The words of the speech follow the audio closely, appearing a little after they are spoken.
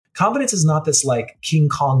Confidence is not this like King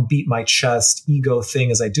Kong beat my chest ego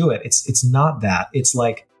thing as I do it. It's not that. It's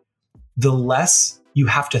like the less you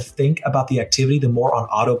have to think about the activity, the more on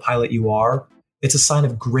autopilot you are. It's a sign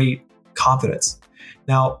of great confidence.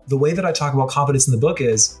 Now, the way that I talk about confidence in the book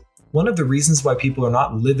is one of the reasons why people are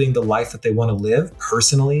not living the life that they want to live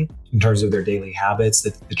personally in terms of their daily habits,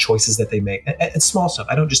 the choices that they make, and small stuff.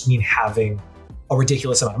 I don't just mean having a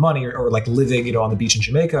ridiculous amount of money or like living, on the beach in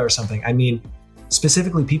Jamaica or something. I mean,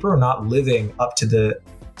 specifically, people are not living up to the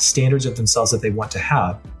standards of themselves that they want to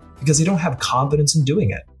have because they don't have confidence in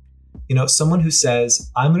doing it. Someone who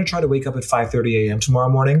says, I'm going to try to wake up at 5:30 a.m. tomorrow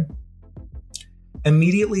morning,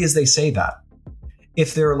 immediately as they say that,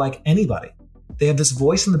 if they're like anybody, they have this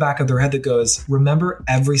voice in the back of their head that goes, remember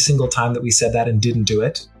every single time that we said that and didn't do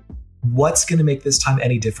it? What's going to make this time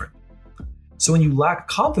any different? So when you lack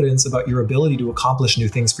confidence about your ability to accomplish new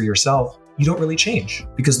things for yourself, you don't really change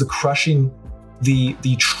because the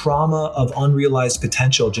trauma of unrealized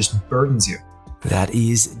potential just burdens you. That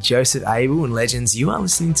is Joseph Abel, and Legends, you are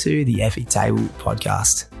listening to the Effie Table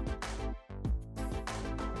podcast.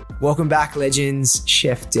 Welcome back, Legends.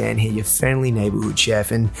 Chef Dan here, your friendly neighborhood chef.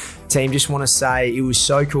 And team, just want to say it was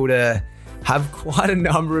so cool to have quite a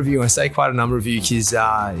number of you. I say quite a number of you because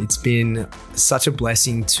it's been such a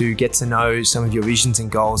blessing to get to know some of your visions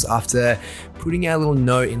and goals after putting our little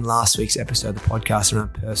note in last week's episode of the podcast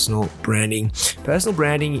around personal branding. Personal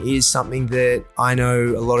branding is something that I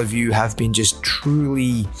know a lot of you have been just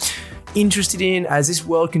truly interested in as this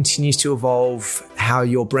world continues to evolve, how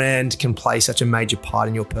your brand can play such a major part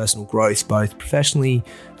in your personal growth, both professionally,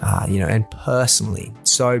 and personally.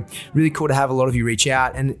 So really cool to have a lot of you reach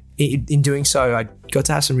out. And in doing so, I got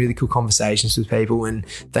to have some really cool conversations with people, and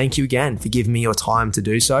thank you again for giving me your time to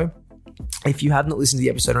do so. If you have not listened to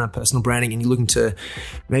the episode around personal branding and you're looking to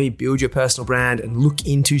maybe build your personal brand and look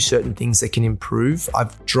into certain things that can improve,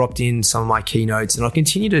 I've dropped in some of my keynotes, and I'll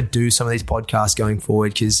continue to do some of these podcasts going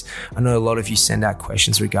forward because I know a lot of you send out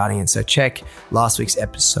questions regarding it. So check last week's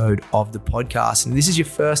episode of the podcast. And if this is your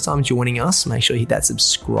first time joining us, make sure you hit that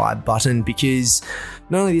subscribe button because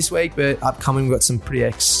not only this week, but upcoming, we've got some pretty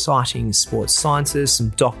exciting sports scientists, some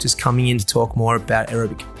doctors coming in to talk more about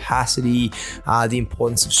aerobic capacity, the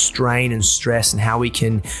importance of strain and stress, and how we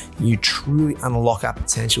can truly unlock our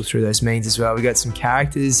potential through those means as well. We've got some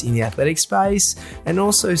characters in the athletic space and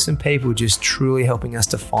also some people just truly helping us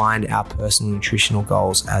to find our personal nutritional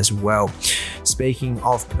goals as well. Speaking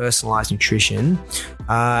of personalized nutrition,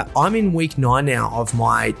 I'm in week 9 now of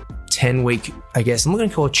my 10-week, I guess I'm not going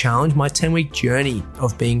to call it challenge, my 10-week journey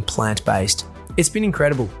of being plant-based. It's been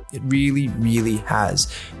incredible. It really, really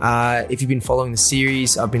has. If you've been following the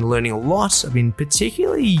series, I've been learning a lot. I've been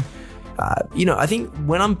particularly, I think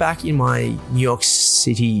when I'm back in my New York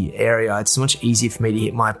City area, it's so much easier for me to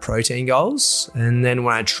hit my protein goals. And then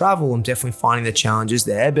when I travel, I'm definitely finding the challenges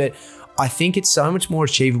there. But I think it's so much more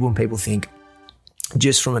achievable than people think,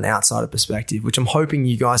 just from an outsider perspective, which I'm hoping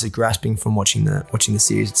you guys are grasping from watching the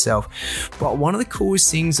series itself. But one of the coolest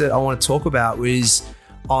things that I want to talk about was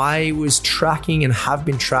I was tracking and have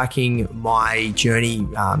been tracking my journey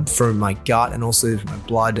from my gut and also my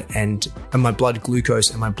blood and my blood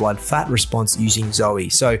glucose and my blood fat response using Zoe.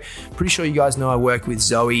 So pretty sure you guys know I work with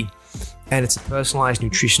Zoe, and it's a personalized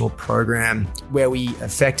nutritional program where we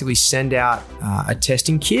effectively send out a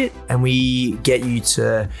testing kit and we get you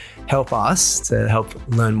to help us to help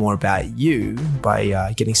learn more about you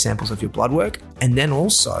by getting samples of your blood work and then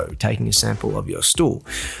also taking a sample of your stool.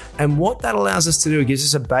 And what that allows us to do, it gives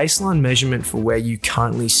us a baseline measurement for where you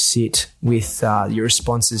currently sit with your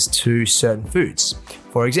responses to certain foods.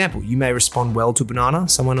 For example, you may respond well to banana,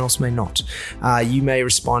 someone else may not. You may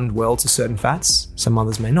respond well to certain fats, some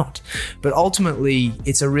others may not. But ultimately,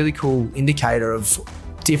 it's a really cool indicator of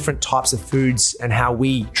different types of foods and how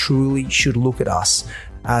we truly should look at us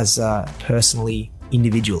as personally,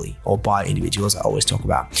 individually, or by individuals, I always talk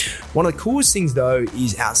about. One of the coolest things though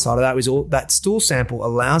is outside of that is all that stool sample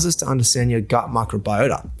allows us to understand your gut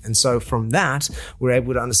microbiota. And so from that, we're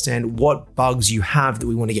able to understand what bugs you have that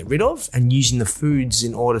we want to get rid of and using the foods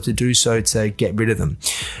in order to do so to get rid of them.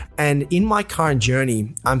 And in my current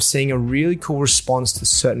journey, I'm seeing a really cool response to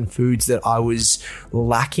certain foods that I was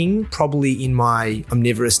lacking probably in my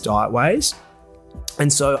omnivorous diet ways.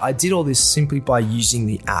 And so I did all this simply by using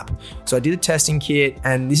the app. So I did a testing kit,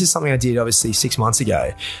 and this is something I did obviously 6 months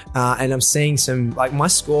ago. And I'm seeing my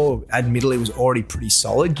score admittedly was already pretty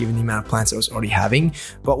solid given the amount of plants I was already having.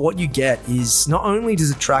 But what you get is not only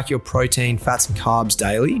does it track your protein, fats and carbs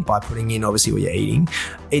daily by putting in obviously what you're eating,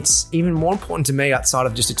 it's even more important to me outside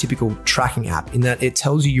of just a typical tracking app in that it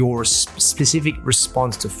tells you your specific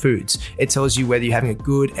response to foods. It tells you whether you're having a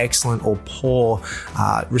good, excellent, or poor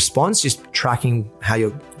response, just tracking how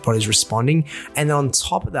your body's responding. And then on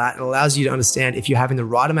top of that, it allows you to understand if you're having the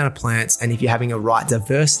right amount of plants and if you're having a right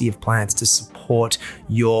diversity of plants to support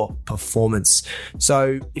your performance.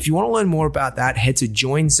 So if you want to learn more about that, head to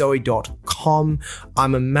joinzoe.com.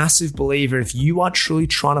 I'm a massive believer if you are truly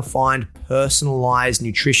trying to find personalized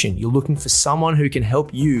nutrition, you're looking for someone who can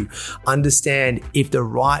help you understand if the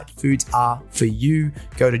right foods are for you,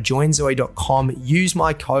 go to joinzoe.com, use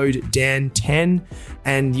my code DAN10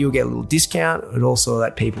 and you'll get a little discount. It also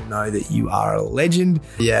let people know that you are a legend.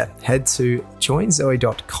 Yeah, head to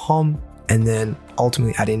joinzoe.com and then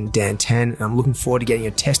ultimately add in DAN10. I'm looking forward to getting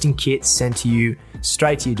a testing kit sent to you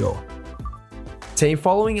straight to your door. Team,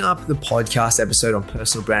 following up the podcast episode on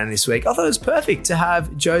personal branding this week, I thought it was perfect to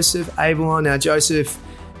have Joseph Abel on. Now, Joseph,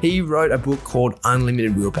 he wrote a book called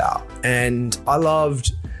Unlimited Willpower, and I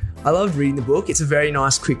loved reading the book. It's a very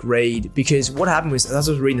nice, quick read because what happened was as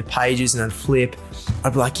I was reading the pages and I'd flip,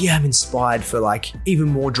 I'd be like, yeah, I'm inspired for like even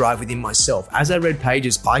more drive within myself. As I read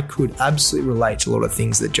pages, I could absolutely relate to a lot of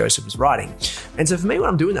things that Joseph was writing. And so for me, when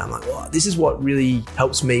I'm doing that, I'm like, oh, this is what really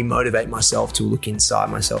helps me motivate myself to look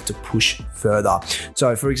inside myself to push further.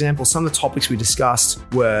 So for example, some of the topics we discussed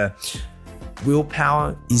were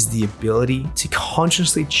willpower is the ability to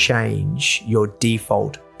consciously change your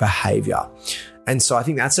default behavior. And so I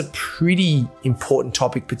think that's a pretty important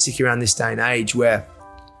topic, particularly around this day and age where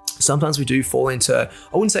sometimes we do fall into,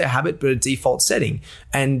 I wouldn't say a habit, but a default setting.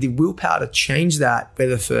 And the willpower to change that,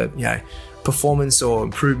 whether for, performance or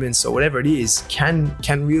improvements or whatever it is, can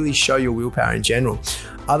really show your willpower in general.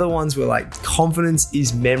 Other ones were like, confidence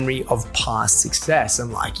is memory of past success.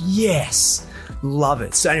 I'm like, yes, love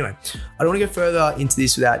it. So anyway, I don't want to go further into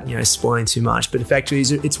this without, spoiling too much, but effectively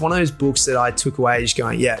it's one of those books that I took away just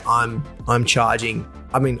going, yeah, I'm charging.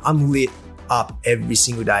 I mean, I'm lit up every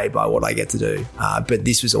single day by what I get to do. But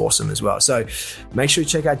this was awesome as well. So make sure you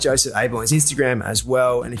check out Joseph Abel on his Instagram as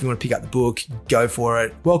well. And if you want to pick up the book, go for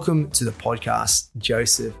it. Welcome to the podcast,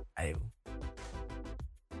 Joseph Abel.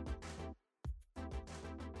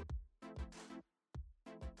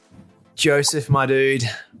 Joseph, my dude,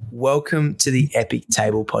 welcome to the Epic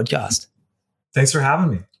Table podcast. Thanks for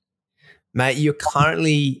having me. Mate, you're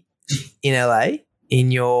currently in LA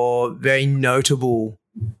in your very notable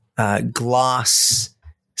glass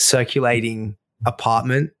circulating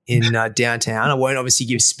apartment in downtown. I won't obviously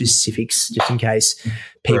give specifics just in case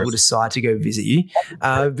people decide to go visit you.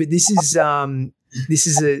 But this is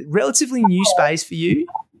a relatively new space for you.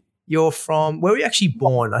 You're from, where were you actually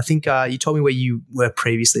born? I think you told me where you were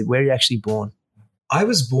previously. Where were you actually born? I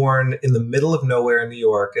was born in the middle of nowhere in New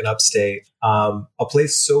York, in upstate, a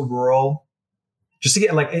place so rural. Just to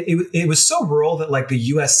get it was so rural that like the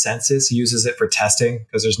U.S. Census uses it for testing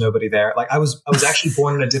because there's nobody there. Like I was actually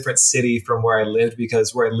born in a different city from where I lived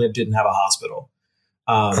because where I lived didn't have a hospital.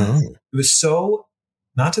 It was so,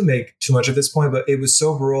 not to make too much of this point, but it was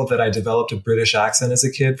so rural that I developed a British accent as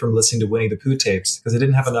a kid from listening to Winnie the Pooh tapes because I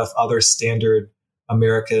didn't have enough other standard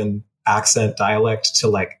American accent dialect to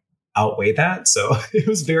like outweigh that. So it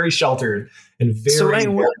was very sheltered and very. So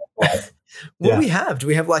what do we have? Do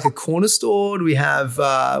we have like a corner store? Do we have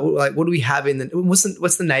what do we have in the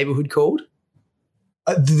what's the neighborhood called?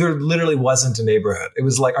 There literally wasn't a neighborhood. It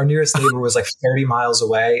was like our nearest neighbor was like 30 miles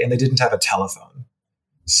away and they didn't have a telephone.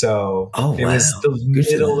 So it was the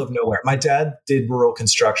middle of nowhere. My dad did rural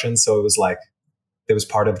construction, so it was like it was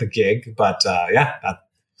part of the gig. But that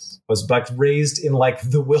was like raised in like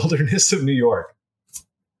the wilderness of New York.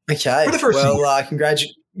 Okay. For the first year.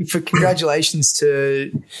 Congratulations to,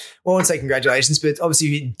 well, I won't say congratulations, but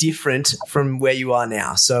obviously different from where you are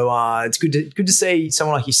now. So it's good to see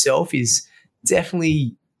someone like yourself is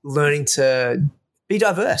definitely learning to be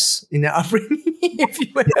diverse in their upbringing. If you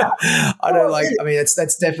will. I don't like. I mean, it's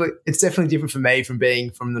definitely different for me from being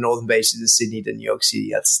from the northern beaches of Sydney to New York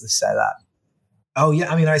City. Let's say that. Oh yeah,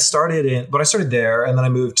 I mean, I started there, and then I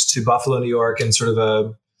moved to Buffalo, New York, in sort of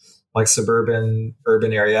a like suburban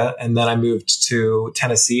urban area. And then I moved to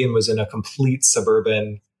Tennessee and was in a complete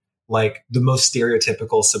suburban, like the most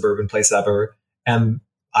stereotypical suburban place ever. And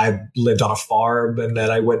I lived on a farm and then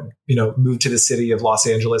I went, moved to the city of Los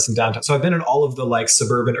Angeles and downtown. So I've been in all of the like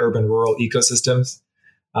suburban, urban, rural ecosystems.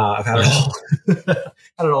 I've had it all,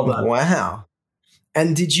 had it all done. Wow.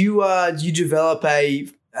 And did you develop I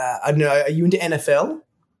don't know, are you into NFL?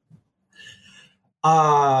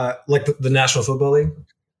 Like the National Football League?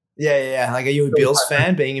 Yeah. Like, are you a Bills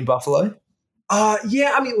fan being in Buffalo?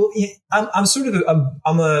 Yeah. I mean, well, yeah, I'm sort of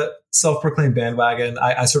I'm a self-proclaimed bandwagon.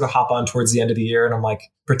 I sort of hop on towards the end of the year, and I'm like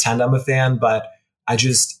pretend I'm a fan, but I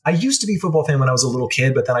used to be a football fan when I was a little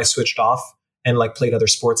kid, but then I switched off and like played other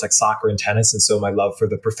sports like soccer and tennis, and so my love for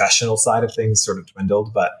the professional side of things sort of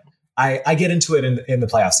dwindled. But I get into it in the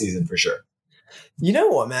playoff season for sure. You know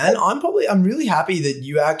what, man? I'm really happy that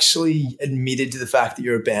you actually admitted to the fact that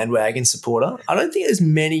you're a bandwagon supporter. I don't think there's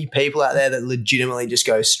many people out there that legitimately just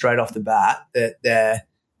go straight off the bat that they're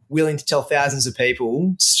willing to tell thousands of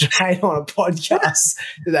people straight on a podcast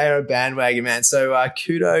that they are a bandwagon, man. So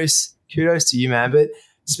kudos to you, man. But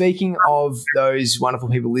speaking of those wonderful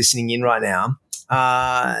people listening in right now,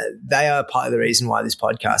 they are part of the reason why this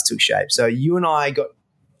podcast took shape. So you and I got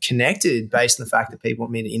connected based on the fact that people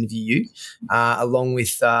want me to interview you, along with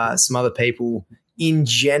some other people in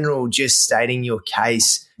general, just stating your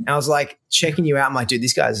case. And I was like checking you out. I'm like, dude,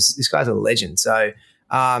 this guy's a legend. So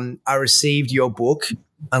I received your book,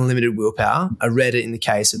 Unlimited Willpower. I read it in the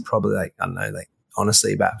case of probably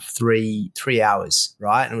honestly about three hours,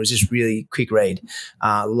 right? And it was just really quick read.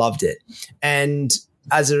 Loved it. And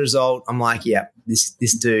as a result, I'm like, yeah,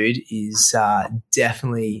 this dude is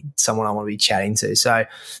definitely someone I want to be chatting to. So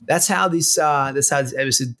that's how this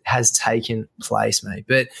episode has taken place, mate.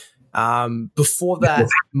 But before that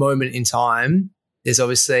moment in time, there's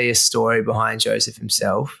obviously a story behind Joseph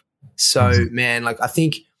himself. So, man, like I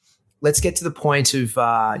think let's get to the point of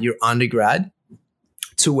your undergrad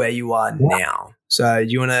to where you are now. So,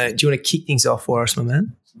 do you want to kick things off for us, my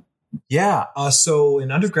man? Yeah. So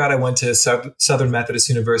in undergrad, I went to Southern Methodist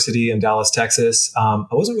University in Dallas, Texas. I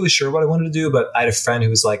wasn't really sure what I wanted to do, but I had a friend who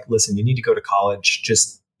was like, listen, you need to go to college.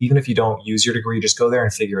 Just even if you don't use your degree, just go there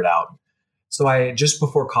and figure it out. So I just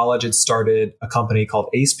before college had started a company called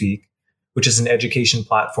AcePeak, which is an education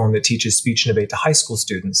platform that teaches speech and debate to high school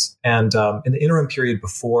students. And in the interim period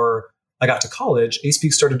before I got to college,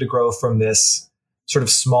 AcePeak started to grow from this sort of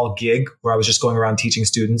small gig where I was just going around teaching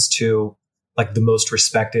students to like the most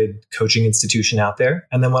respected coaching institution out there.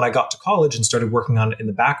 And then when I got to college and started working on it in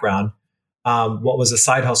the background, what was a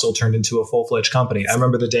side hustle turned into a full-fledged company. I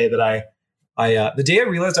remember the day that the day I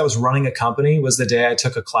realized I was running a company was the day I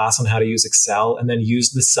took a class on how to use Excel and then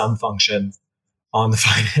used the sum function on the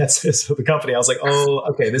finances of the company. I was like, oh,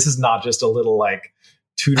 okay, this is not just a little like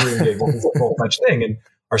tutoring gig. This is a full-fledged thing. And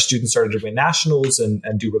our students started to win nationals and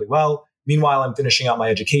do really well. Meanwhile, I'm finishing out my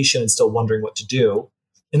education and still wondering what to do.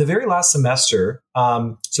 In the very last semester,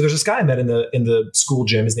 so there's this guy I met in the school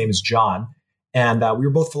gym. His name is John, and we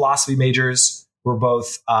were both philosophy majors. We're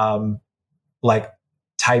both like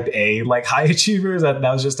type A, like high achievers. That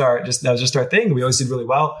was just our thing. We always did really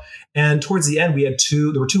well. And towards the end,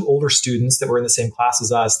 there were two older students that were in the same class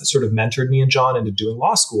as us that sort of mentored me and John into doing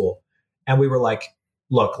law school. And we were like,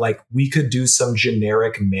 look, like we could do some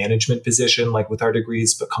generic management position like with our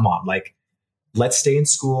degrees, but come on, like let's stay in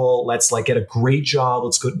school. Let's like get a great job.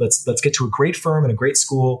 Let's get to a great firm and a great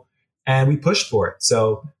school. And we pushed for it.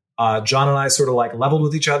 So John and I sort of like leveled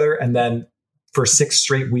with each other. And then for 6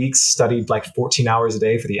 straight weeks, studied like 14 hours a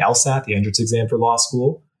day for the LSAT, the entrance exam for law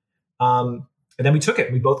school. And then we took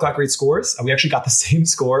it. We both got great scores. And we actually got the same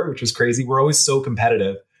score, which was crazy. We're always so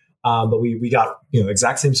competitive. But we got,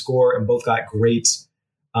 exact same score and both got great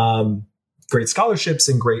scholarships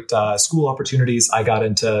and great school opportunities. I got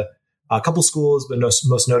into a couple schools, but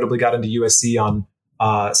most notably got into USC on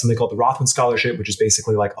something called the Rothman Scholarship, which is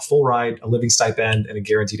basically like a full ride, a living stipend, and a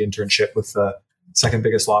guaranteed internship with the second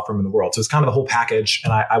biggest law firm in the world. So it's kind of the whole package.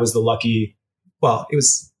 And I was the lucky, well, it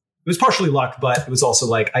was partially luck, but it was also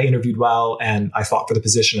like I interviewed well and I fought for the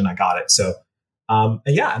position and I got it. So, and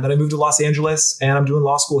then I moved to Los Angeles and I'm doing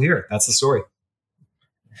law school here. That's the story.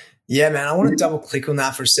 Yeah, man, I want to double click on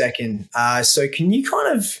that for a second. So can you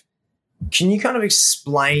kind of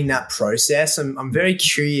explain that process? I'm very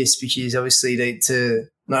curious because obviously to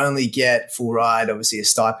not only get full ride, obviously a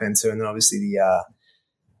stipend, and then obviously the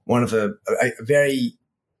one of a very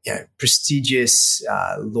prestigious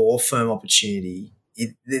law firm opportunity.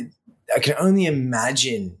 I can only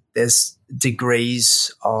imagine there's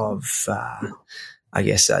degrees of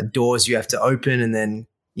doors you have to open and then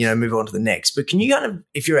move on to the next. But can you kind of,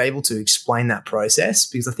 if you're able to, explain that process?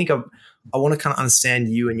 Because I think I want to kind of understand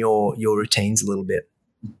you and your routines a little bit.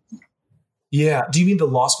 Yeah. Do you mean the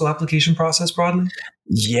law school application process broadly?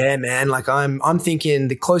 Yeah, man. Like I'm thinking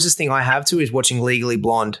the closest thing I have to is watching Legally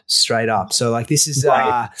Blonde straight up. So like this is,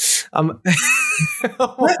 right. I want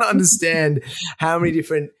to understand how many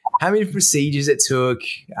different procedures it took,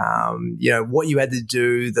 what you had to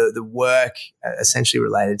do, the work essentially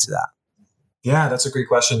related to that. Yeah, that's a great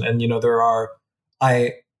question. And,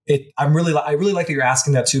 I really like that you're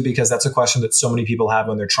asking that too, because that's a question that so many people have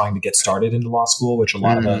when they're trying to get started into law school, which a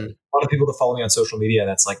lot of people that follow me on social media,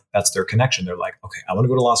 that's their connection. They're like, okay, I want to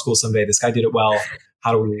go to law school someday. This guy did it well.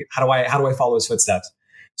 How do I follow his footsteps?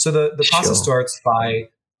 So the process starts by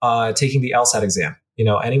taking the LSAT exam.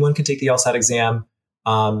 Anyone can take the LSAT exam.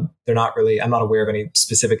 I'm not aware of any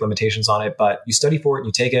specific limitations on it, but you study for it,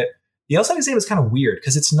 you take it. The LSAT exam is kind of weird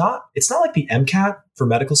because it's not like the MCAT for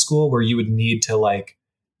medical school where you would need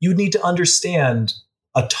to understand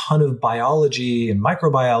a ton of biology and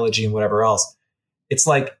microbiology and whatever else. It's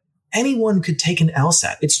like anyone could take an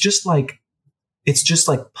LSAT. It's just like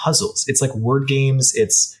puzzles. It's like word games.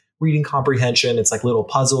 It's reading comprehension. It's like little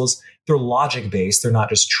puzzles. They're logic based. They're not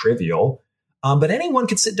just trivial. But anyone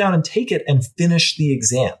could sit down and take it and finish the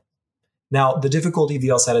exam. Now, the difficulty of the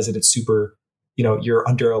LSAT is that it's super, you're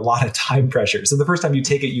under a lot of time pressure. So the first time you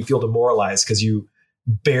take it, you feel demoralized because you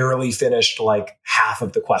barely finished like half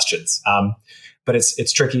of the questions. But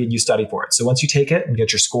it's tricky and you study for it. So once you take it and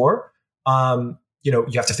get your score, you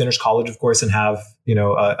have to finish college, of course, and have,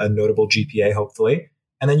 a notable GPA, hopefully.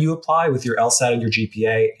 And then you apply with your LSAT and your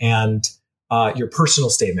GPA and your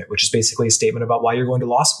personal statement, which is basically a statement about why you're going to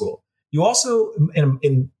law school. You also,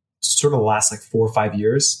 in sort of the last 4 or 5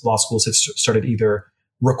 years, law schools have started either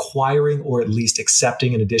requiring or at least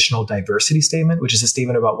accepting an additional diversity statement, which is a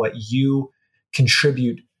statement about what you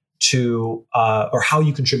contribute to or how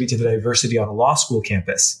you contribute to the diversity on a law school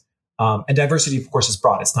campus. And diversity, of course, is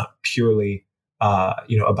broad. It's not purely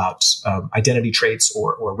about identity traits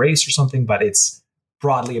or race or something, but it's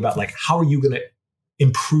broadly about how are you going to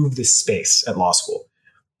improve this space at law school.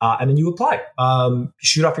 And then you apply. You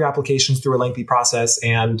shoot off your applications through a lengthy process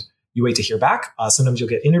and you wait to hear back. Sometimes you'll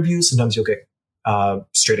get interviews. Sometimes you'll get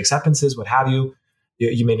straight acceptances, what have you.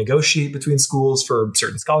 You may negotiate between schools for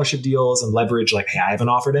certain scholarship deals and leverage hey, I have an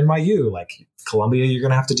offer at NYU. Columbia, you're going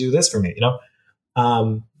to have to do this for me,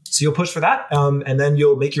 So you'll push for that. And then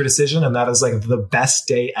you'll make your decision. And that is the best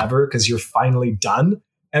day ever because you're finally done.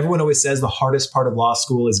 Everyone always says the hardest part of law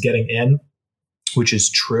school is getting in, which is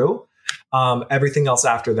true. Everything else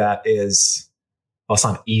after that is, it's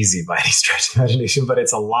not easy by any stretch of the imagination, but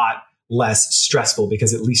it's a lot less stressful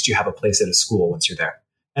because at least you have a place at a school once you're there.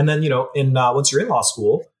 And then, once you're in law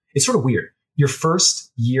school, it's sort of weird. Your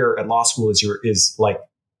first year at law school is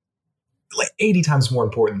 80 times more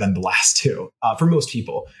important than the last two for most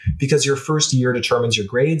people, because your first year determines your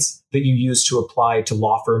grades that you use to apply to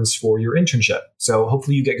law firms for your internship. So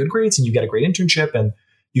hopefully you get good grades and you get a great internship and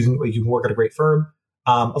you can work at a great firm.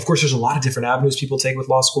 Of course, there's a lot of different avenues people take with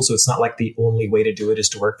law school. So it's not like the only way to do it is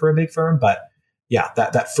to work for a big firm. But yeah,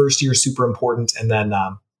 that first year is super important. And then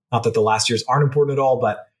not that the last years aren't important at all,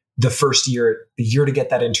 but the first year, the year to get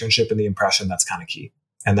that internship and the impression, that's kind of key.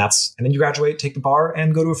 And then you graduate, take the bar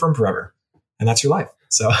and go to a firm forever. And that's your life.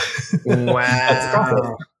 So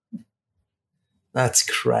wow. That's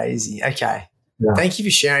crazy. Okay. Yeah. Thank you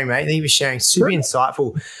for sharing, mate. Thank you for sharing. Super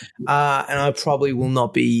insightful. And I probably will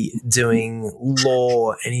not be doing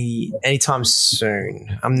law anytime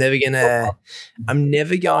soon. I'm never going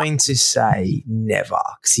to say never,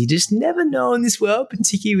 because you just never know in this world,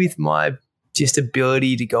 particularly with my just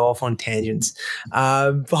ability to go off on tangents.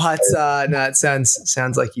 No, it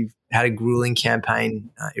sounds like you've had a grueling campaign,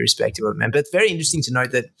 irrespective of it, man. But it's very interesting to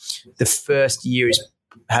note that the first year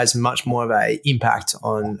has much more of a impact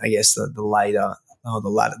on, I guess, the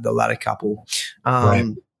latter couple. Right.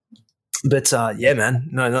 But yeah, man.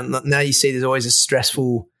 No, now you see, there's always a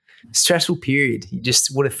stressful period. You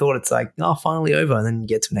just would have thought it's finally over, and then you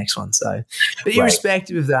get to the next one. So, but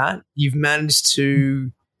irrespective of that, you've managed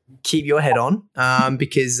to keep your head on,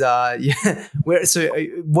 because yeah.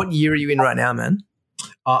 What year are you in right now, man?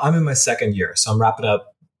 I'm in my second year, so I'm wrapping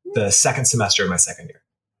up the second semester of my second year.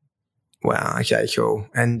 Wow. Okay, cool.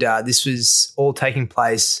 And this was all taking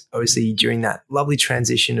place, obviously, during that lovely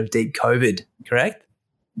transition of deep COVID, correct?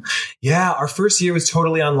 Yeah, our first year was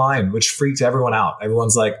totally online, which freaked everyone out.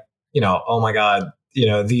 Everyone's like, oh my God,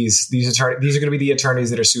 these are going to be the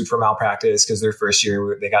attorneys that are sued for malpractice because their first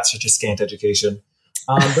year they got such a scant education.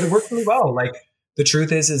 But it worked really well. The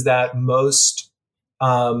truth is that most,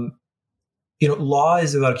 law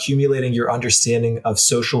is about accumulating your understanding of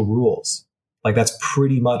social rules. That's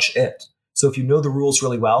pretty much it. So if you know the rules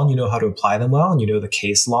really well and you know how to apply them well and you know the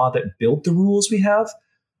case law that built the rules we have,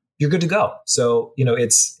 you're good to go. So,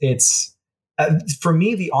 it's for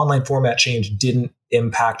me, the online format change didn't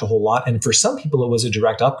impact a whole lot. And for some people, it was a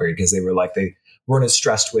direct upgrade because they weren't as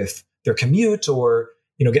stressed with their commute or,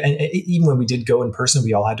 and even when we did go in person,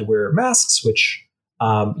 we all had to wear masks, which,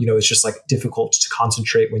 it's just difficult to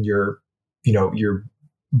concentrate when you're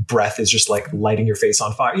breath is just like lighting your face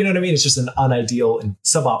on fire. You know what I mean? It's just an unideal and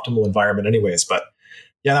suboptimal environment anyways. But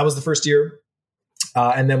yeah, that was the first year.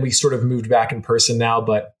 And then we sort of moved back in person now.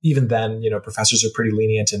 But even then, professors are pretty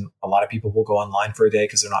lenient, and a lot of people will go online for a day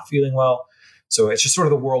because they're not feeling well. So it's just sort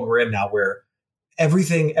of the world we're in now, where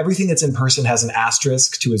everything that's in person has an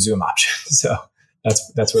asterisk to a Zoom option. So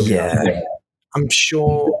that's where we are. Yeah. I'm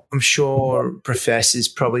sure professors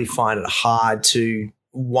probably find it hard to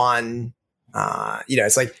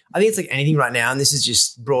it's like, I think it's like anything right now, and this is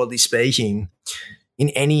just broadly speaking, in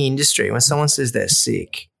any industry, when someone says they're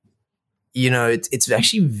sick, it's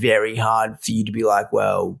actually very hard for you to be like,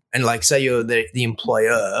 well, and like say you're the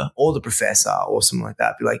employer or the professor or something like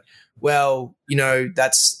that, be like, well,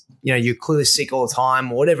 that's, you're clearly sick all the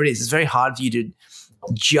time or whatever it is. It's very hard for you to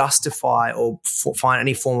justify or find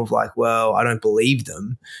any form of like, well, I don't believe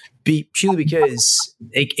them, purely because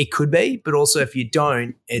it could be, but also if you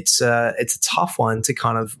don't, it's a tough one to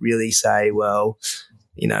kind of really say, well,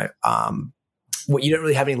 what you don't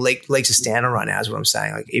really have any legs to stand on right now is what I'm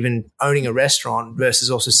saying. Like even owning a restaurant versus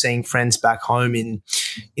also seeing friends back home in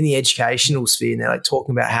the educational sphere, and they're like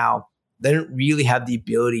talking about how they don't really have the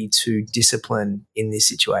ability to discipline in this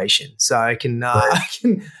situation. So I can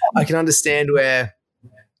understand where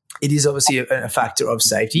it is obviously a factor of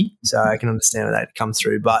safety. So I can understand where that comes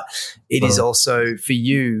through, but it is also for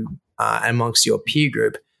you amongst your peer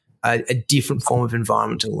group, a different form of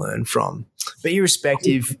environment to learn from. But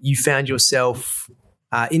irrespective, you found yourself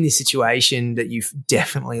in this situation that you've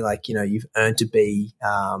definitely you've earned to be,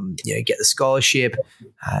 get the scholarship,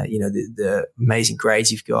 the amazing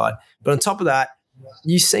grades you've got. But on top of that,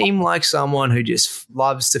 you seem like someone who just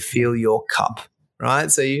loves to fill your cup,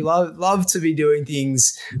 right? So you love to be doing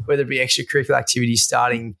things, whether it be extracurricular activities,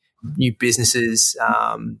 starting new businesses,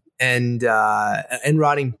 and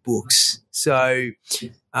writing books. So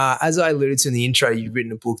as I alluded to in the intro, you've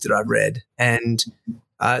written a book that I've read, and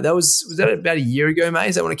that was that about a year ago, mate?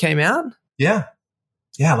 Is that when it came out? Yeah,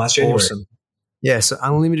 last January. Awesome. Yeah, so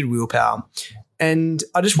Unlimited Willpower. And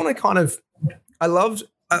I just want to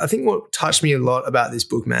I think what touched me a lot about this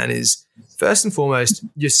book, man, is first and foremost,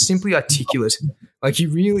 you're simply articulate. Like you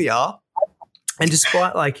really are. And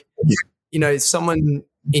despite someone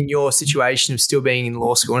in your situation of still being in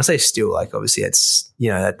law school, and I say still, like obviously it's,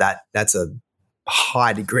 that's a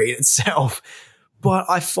high degree in itself. But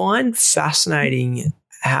I find fascinating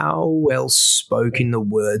how well spoken the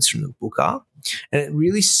words from the book are. And it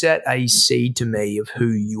really set a seed to me of who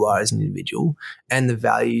you are as an individual and the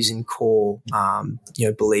values and core,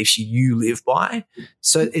 beliefs you live by.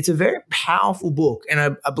 So it's a very powerful book.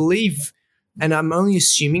 And I believe, and I'm only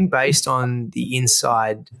assuming based on the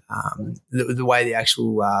inside, the way the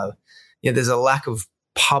actual, there's a lack of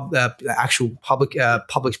actual public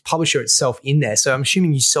publisher itself in there. So I'm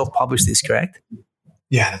assuming you self-published this, correct?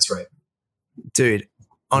 Yeah, that's right. Dude,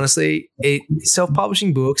 honestly,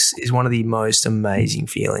 self-publishing books is one of the most amazing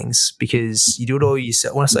feelings because you do it all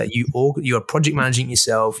yourself. When I say you're project managing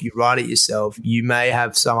yourself, you write it yourself, you may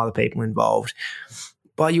have some other people involved,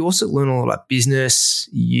 but you also learn a lot about business,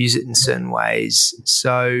 you use it in certain ways.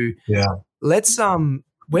 So yeah, let's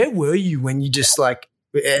where were you when you just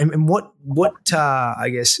and what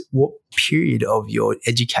period of your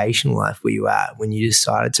educational life were you at when you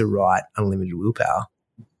decided to write Unlimited Willpower?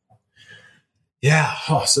 Yeah.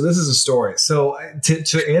 Oh, so this is a story. So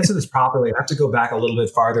to answer this properly, I have to go back a little bit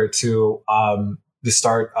farther to the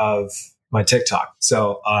start of my TikTok.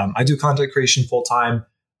 So I do content creation full time,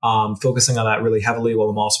 focusing on that really heavily while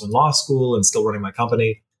I'm also in law school and still running my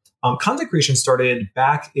company. Content creation started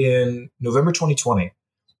back in November 2020.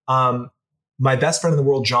 My best friend in the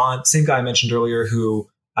world, John, same guy I mentioned earlier, who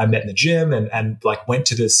I met in the gym and went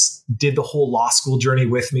to did the whole law school journey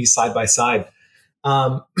with me side by side.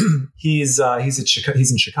 He's in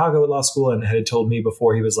Chicago at law school and had told me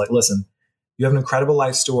before, he was like, listen, you have an incredible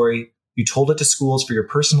life story. You told it to schools for your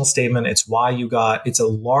personal statement. It's a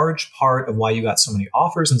large part of why you got so many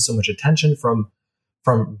offers and so much attention from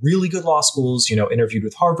really good law schools, interviewed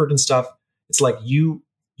with Harvard and stuff. It's like you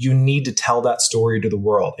need to tell that story to the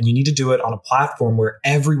world, and you need to do it on a platform where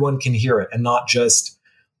everyone can hear it and not just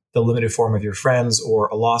the limited form of your friends or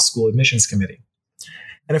a law school admissions committee.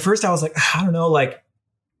 And at first I was like, I don't know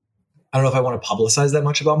if I want to publicize that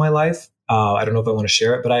much about my life. I don't know if I want to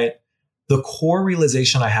share it, but the core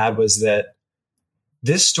realization I had was that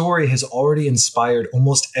this story has already inspired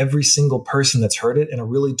almost every single person that's heard it in a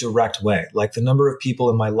really direct way. Like the number of people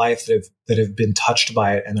in my life that have been touched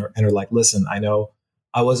by it and are like, listen, I know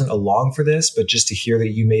I wasn't along for this, but just to hear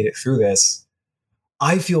that you made it through this,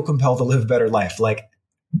 I feel compelled to live a better life. Like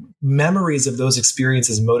memories of those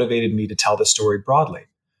experiences motivated me to tell the story broadly.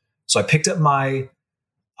 So I picked up my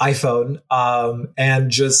iPhone, and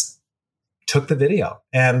just took the video.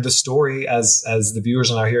 And the story, as the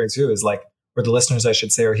viewers are now hearing too, is like, or the listeners, I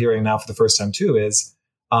should say, are hearing now for the first time too, is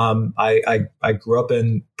I grew up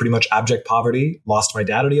in pretty much abject poverty, lost my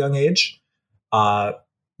dad at a young age.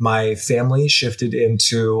 My family shifted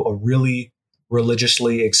into a really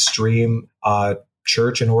religiously extreme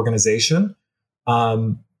church and organization,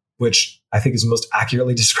 which I think is most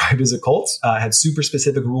accurately described as a cult. Had super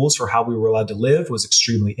specific rules for how we were allowed to live, was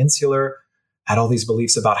extremely insular, had all these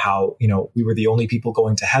beliefs about how, we were the only people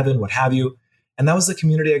going to heaven, what have you. And that was the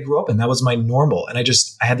community I grew up in. That was my normal. And I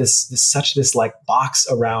had this like box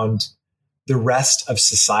around the rest of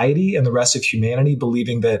society and the rest of humanity,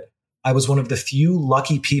 believing that I was one of the few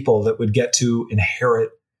lucky people that would get to inherit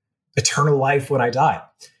eternal life when I died.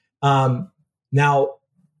 Now,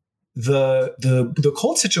 the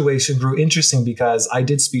cult situation grew interesting because I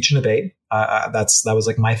did speech and debate. That was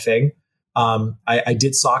like my thing. I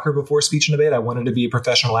did soccer before speech and debate. I wanted to be a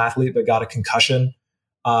professional athlete, but got a concussion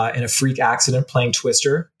in a freak accident playing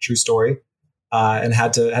Twister, true story, and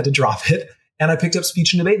had to drop it. And I picked up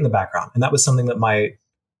speech and debate in the background, and that was something that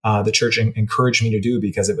the church encouraged me to do,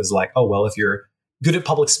 because it was like, oh well, if you're good at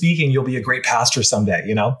public speaking, you'll be a great pastor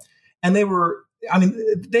someday, And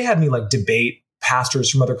they had me like debate pastors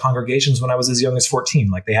from other congregations when I was as young as 14.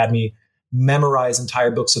 Like they had me memorize entire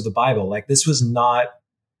books of the Bible. Like this was not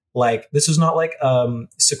like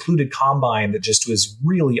secluded combine that just was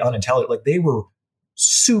really unintelligent. Like they were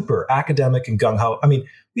super academic and gung ho. I mean,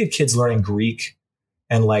 we had kids learning Greek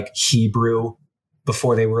and like Hebrew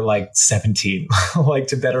before they were like 17, like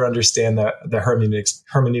to better understand the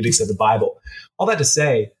hermeneutics of the Bible. All that to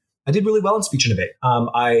say, I did really well in speech and debate.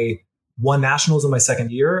 I won nationals in my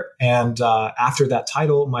second year. And after that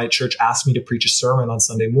title, my church asked me to preach a sermon on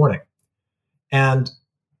Sunday morning. And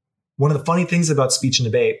one of the funny things about speech and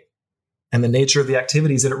debate and the nature of the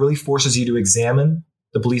activity is that it really forces you to examine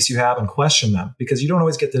the beliefs you have and question them, because you don't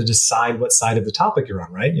always get to decide what side of the topic you're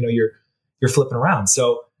on, right? You're flipping around.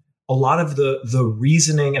 So a lot of the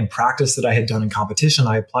reasoning and practice that I had done in competition,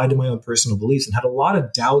 I applied to my own personal beliefs and had a lot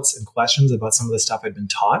of doubts and questions about some of the stuff I'd been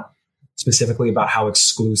taught, specifically about how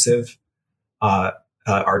exclusive our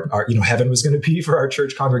heaven was going to be for our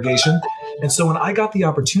church congregation. And so when I got the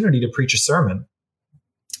opportunity to preach a sermon,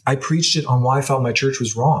 I preached it on why I felt my church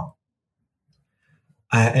was wrong,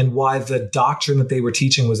 and why the doctrine that they were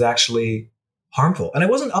teaching was actually harmful. And I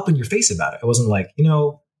wasn't up in your face about it. I wasn't like,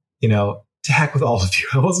 to heck with all of you.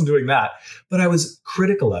 I wasn't doing that, but I was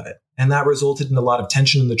critical of it. And that resulted in a lot of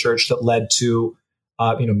tension in the church that led to,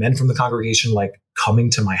 men from the congregation, like coming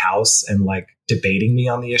to my house and like debating me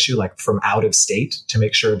on the issue, like from out of state, to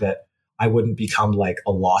make sure that I wouldn't become like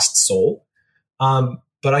a lost soul.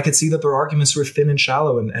 But I could see that their arguments were thin and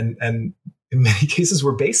shallow and in many cases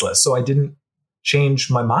were baseless. So I didn't change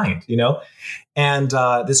my mind, and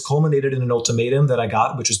this culminated in an ultimatum that I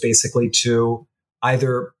got, which was basically to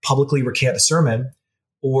either publicly recant a sermon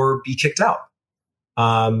or be kicked out.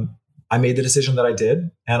 I made the decision that I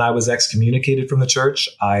did, and I was excommunicated from the church.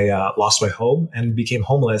 I lost my home and became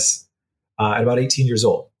homeless at about 18 years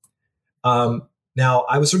old. Now,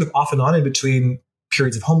 I was sort of off and on in between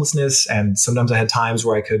periods of homelessness, and sometimes I had times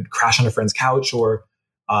where I could crash on a friend's couch or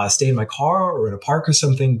stay in my car or in a park or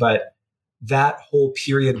something. But that whole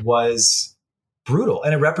period was brutal,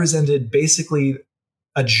 and it represented basically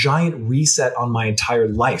a giant reset on my entire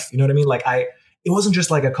life. You know what I mean? Like it wasn't just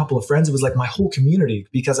like a couple of friends. It was like my whole community,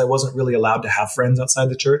 because I wasn't really allowed to have friends outside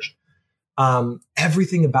the church.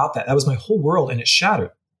 Everything about that was my whole world, and it shattered,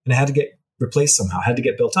 and it had to get replaced somehow, had to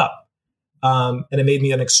get built up. And it made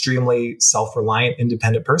me an extremely self-reliant,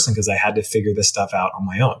 independent person, because I had to figure this stuff out on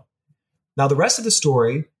my own. Now, the rest of the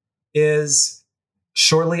story is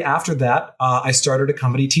shortly after that, I started a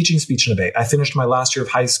company teaching speech and debate. I finished my last year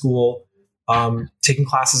of high school, taking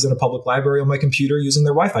classes in a public library on my computer using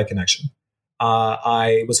their Wi-Fi connection.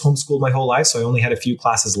 I was homeschooled my whole life, so I only had a few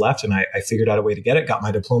classes left, and I figured out a way to get it, got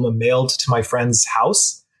my diploma mailed to my friend's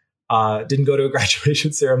house. Didn't go to a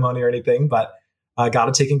graduation ceremony or anything, but got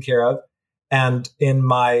it taken care of. And in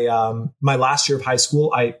my last year of high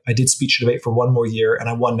school, I did speech and debate for one more year, and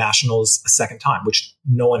I won nationals a second time, which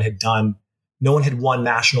no one had done. No one had won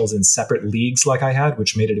nationals in separate leagues like I had,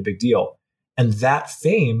 which made it a big deal. And that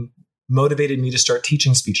fame motivated me to start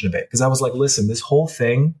teaching speech and debate, because I was like, listen, this whole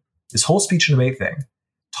speech and debate thing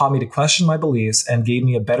taught me to question my beliefs and gave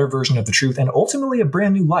me a better version of the truth and ultimately a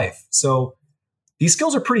brand new life. So these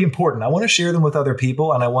skills are pretty important. I want to share them with other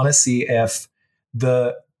people, and I want to see if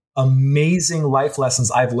the amazing life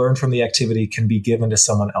lessons I've learned from the activity can be given to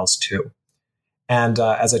someone else too. And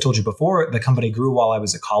as I told you before, the company grew while I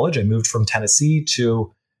was at college. I moved from Tennessee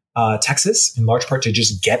to Texas, in large part to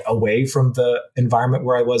just get away from the environment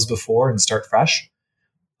where I was before and start fresh.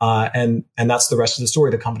 And that's the rest of the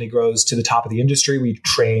story. The company grows to the top of the industry. We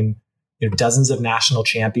train dozens of national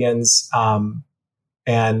champions,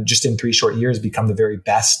 and just in 3 short years become the very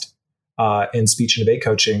best in speech and debate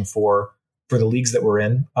coaching for the leagues that we're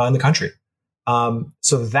in the country.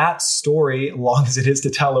 So that story, long as it is to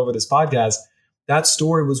tell over this podcast, that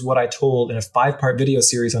story was what I told in a 5-part video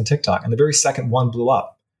series on TikTok. And the very second one blew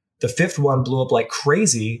up. The 5th one blew up like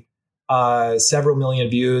crazy, several million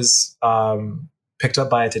views, picked up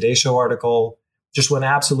by a Today Show article, just went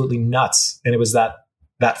absolutely nuts. And it was that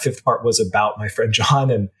 5th part was about my friend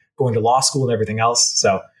John and going to law school and everything else.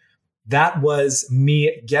 So that was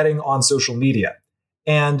me getting on social media.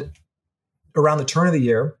 And around the turn of the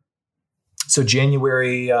year, so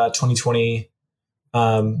January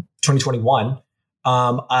 2021,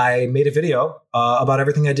 I made a video about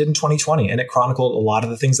everything I did in 2020, and it chronicled a lot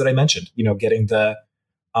of the things that I mentioned. Getting the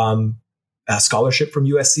scholarship from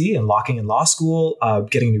USC and locking in law school,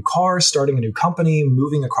 getting a new car, starting a new company,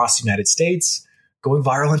 moving across the United States, going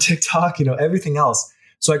viral on TikTok, everything else.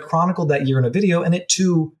 So I chronicled that year in a video, and it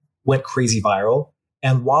too went crazy viral.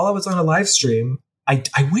 And while I was on a live stream, I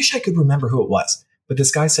wish I could remember who it was, but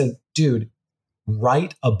this guy said, "Dude,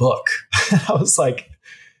 write a book." I was like,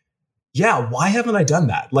 yeah, why haven't I done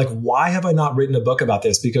that? Like, why have I not written a book about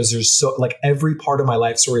this? Because there's every part of my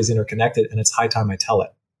life story is interconnected, and it's high time I tell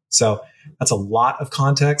it. So that's a lot of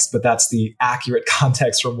context, but that's the accurate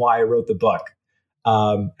context from why I wrote the book.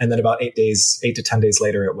 And then about 8 to 10 days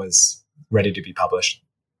later, it was ready to be published.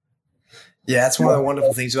 Yeah, that's one of the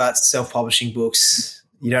wonderful things about self-publishing books.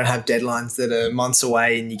 You don't have deadlines that are months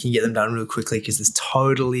away, and you can get them done real quickly because it's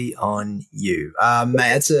totally on you.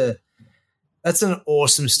 Mate, that's an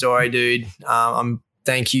awesome story, dude.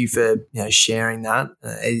 Thank you for sharing that.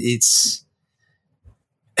 It's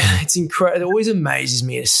incredible. It always amazes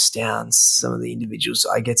me and astounds some of the individuals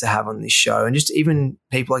I get to have on this show, and just even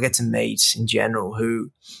people I get to meet in general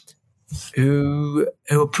who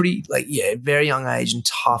are pretty very young age in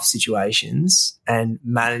tough situations and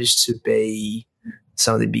manage to be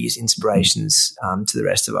some of the biggest inspirations to the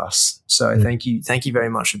rest of us. So thank you very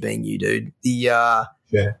much for being you, dude.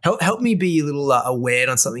 Help me be a little aware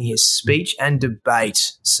on something here: speech and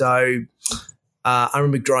debate. So I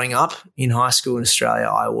remember growing up in high school in Australia,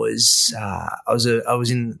 I was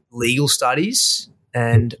in legal studies,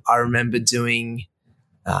 and I remember doing,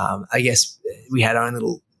 I guess we had our own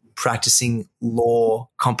little practicing law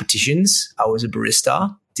competitions. I was a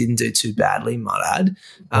barista. Didn't do too badly, might add.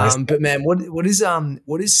 Nice. But man, what is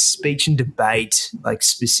speech and debate like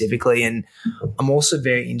specifically? And I'm also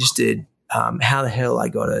very interested how the hell I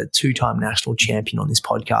got a 2-time national champion on this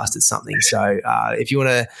podcast at something. So if you want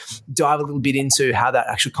to dive a little bit into how that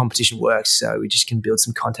actual competition works, so we just can build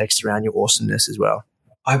some context around your awesomeness as well.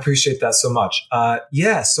 I appreciate that so much.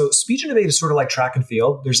 So speech and debate is sort of like track and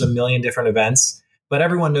field. There's a million different events, but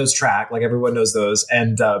everyone knows track, like everyone knows those.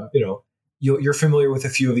 And, you're familiar with a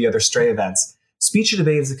few of the other stray events. Speech and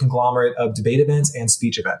debate is a conglomerate of debate events and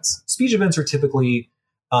speech events. Speech events are typically,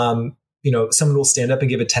 someone will stand up and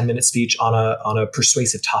give a 10-minute speech on a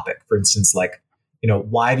persuasive topic. For instance,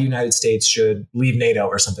 why the United States should leave NATO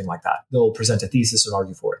or something like that. They'll present a thesis and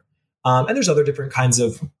argue for it. And there's other different kinds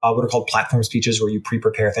of what are called platform speeches, where you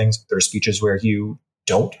pre-prepare things. There are speeches where you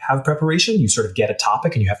don't have preparation. You sort of get a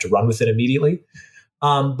topic and you have to run with it immediately.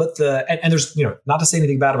 But there's, not to say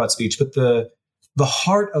anything bad about speech, but the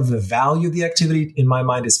heart of the value of the activity in my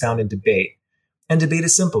mind is found in debate. And debate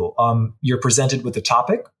is simple. You're presented with a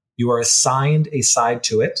topic, you are assigned a side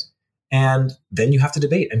to it, and then you have to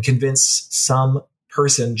debate and convince some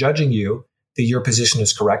person judging you that your position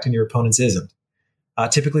is correct and your opponent's isn't.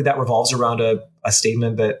 Typically that revolves around a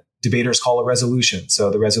statement that debaters call a resolution. So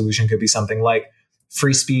the resolution could be something like,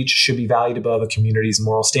 free speech should be valued above a community's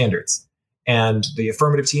moral standards. And the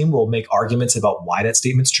affirmative team will make arguments about why that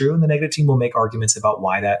statement's true, and the negative team will make arguments about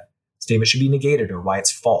why that statement should be negated or why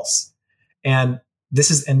it's false. And this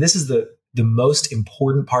is the most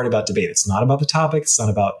important part about debate. It's not about the topic. It's not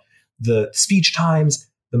about the speech times.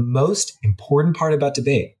 The most important part about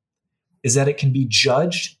debate is that it can be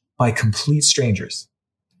judged by complete strangers.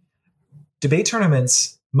 Debate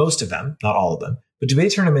tournaments, most of them, not all of them, but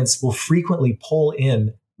debate tournaments will frequently pull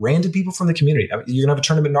in random people from the community. I mean, you're going to have a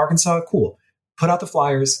tournament in Arkansas? Cool. Put out the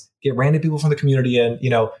flyers, get random people from the community in,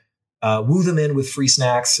 woo them in with free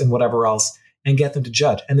snacks and whatever else, and get them to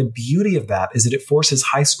judge. And the beauty of that is that it forces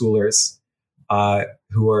high schoolers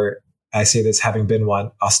who are, I say this having been one,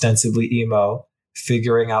 ostensibly emo,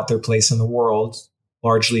 figuring out their place in the world,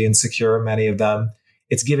 largely insecure, many of them.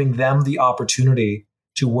 It's giving them the opportunity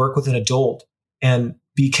to work with an adult and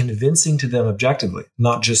be convincing to them objectively,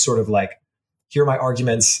 not just sort of like, here are my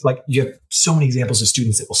arguments. Like you have so many examples of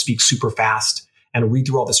students that will speak super fast and read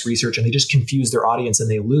through all this research and they just confuse their audience and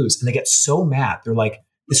they lose and they get so mad. They're like,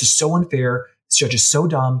 this is so unfair. This judge is so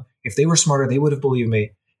dumb. If they were smarter, they would have believed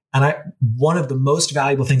me. And one of the most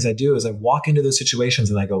valuable things I do is I walk into those situations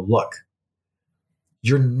and I go, look,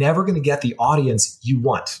 you're never going to get the audience you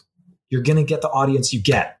want. You're going to get the audience you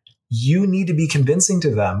get. You need to be convincing to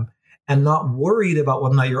them and not worried about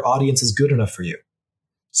whether or not your audience is good enough for you.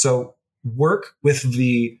 So work with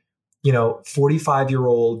the,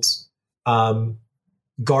 45-year-old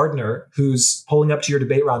gardener who's pulling up to your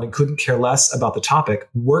debate round and couldn't care less about the topic.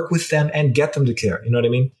 Work with them and get them to care. You know what I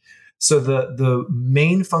mean? So the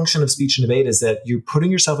main function of speech and debate is that you're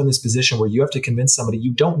putting yourself in this position where you have to convince somebody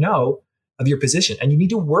you don't know of your position, and you need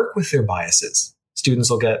to work with their biases. Students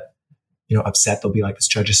will get, upset. They'll be like, this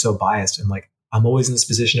judge is so biased. And like, I'm always in this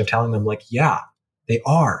position of telling them like, yeah, they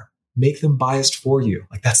are. Make them biased for you.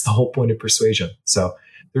 Like that's the whole point of persuasion. So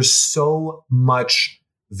there's so much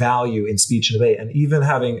value in speech and debate. And even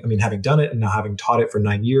having done it and now having taught it for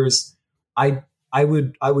 9 years, I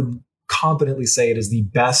would confidently say it is the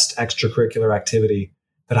best extracurricular activity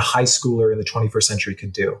that a high schooler in the 21st century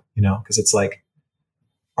could do, because it's like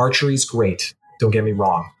archery is great. Don't get me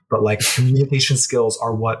wrong. But like communication skills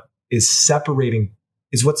are what is separating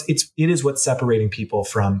what's separating people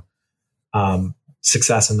from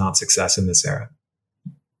success and not success in this era.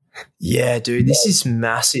 Yeah, dude, this is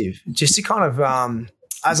massive. Just to kind of,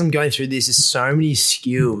 as I'm going through this, there's so many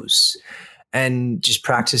skills and just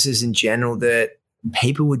practices in general that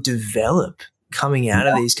people would develop coming out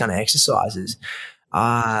of these kind of exercises.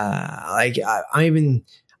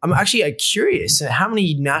 I'm actually curious how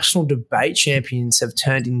many national debate champions have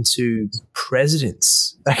turned into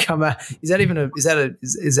presidents. I don't know, is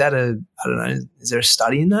there a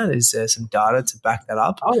study in that? Is there some data to back that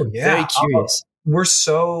up? Oh yeah. Very curious.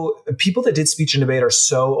 People that did speech and debate are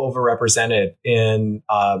so overrepresented in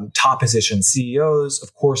top positions, CEOs,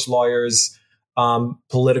 of course, lawyers,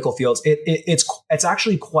 political fields. It's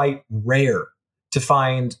actually quite rare to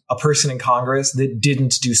find a person in Congress that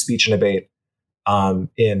didn't do speech and debate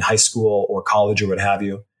in high school or college or what have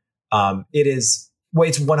you. It's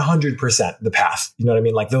 100% the path. You know what I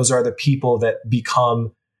mean? Like those are the people that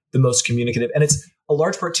become the most communicative. And it's a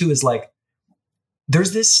large part too is like,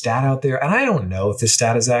 there's this stat out there, and I don't know if this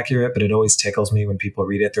stat is accurate, but it always tickles me when people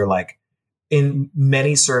read it. They're like, in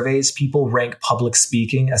many surveys, people rank public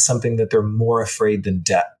speaking as something that they're more afraid of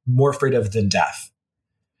than death,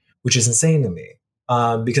 which is insane to me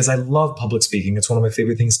because I love public speaking. It's one of my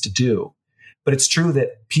favorite things to do. But it's true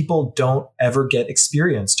that people don't ever get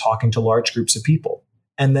experience talking to large groups of people.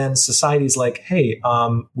 And then society's like, hey,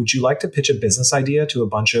 would you like to pitch a business idea to a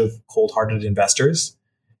bunch of cold-hearted investors?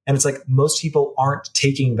 And it's like most people aren't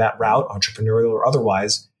taking that route, entrepreneurial or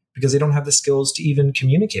otherwise, because they don't have the skills to even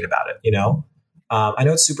communicate about it. I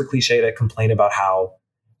know it's super cliche to complain about how,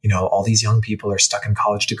 all these young people are stuck in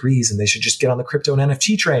college degrees and they should just get on the crypto and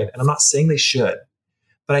NFT train. And I'm not saying they should,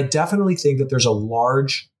 but I definitely think that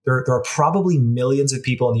there are probably millions of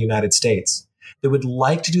people in the United States that would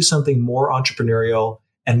like to do something more entrepreneurial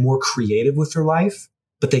and more creative with their life,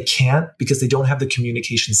 but they can't because they don't have the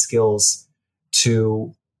communication skills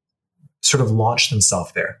to sort of launch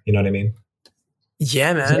themselves there. You know what I mean?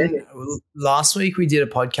 Yeah, man. Last week we did a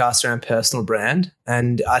podcast around personal brand,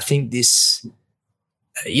 and I think this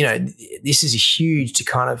is huge to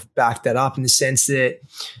kind of back that up in the sense that,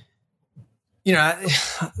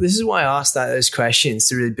 this is why I asked those questions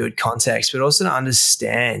to really build context, but also to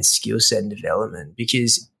understand skill set and development,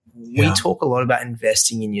 because we talk a lot about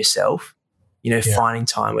investing in yourself, finding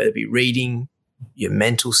time, whether it be reading, your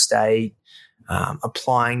mental state,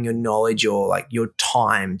 applying your knowledge or like your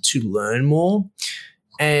time to learn more.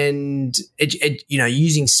 And,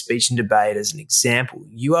 using speech and debate as an example,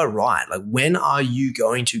 you are right. Like, when are you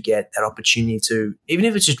going to get that opportunity to, even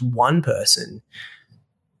if it's just one person,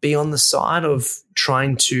 be on the side of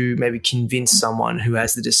trying to maybe convince someone who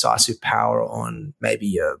has the decisive power on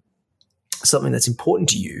maybe something that's important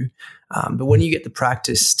to you. But when you get the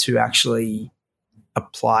practice to actually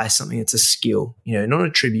apply something that's a skill, not a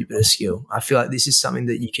tribute, but a skill, I feel like this is something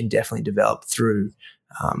that you can definitely develop through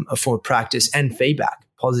a form of practice and feedback,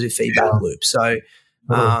 positive feedback loop. So,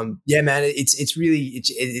 yeah, man, it's really,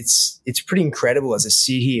 it's pretty incredible as I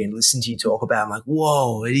sit here and listen to you talk about it. I'm like,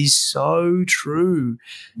 whoa, it is so true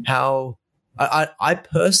how I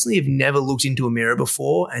personally have never looked into a mirror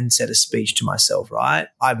before and said a speech to myself, right?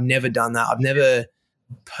 I've never done that. I've never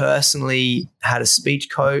personally had a speech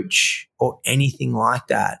coach or anything like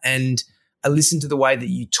that. And I listen to the way that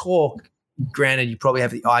you talk. Granted, you probably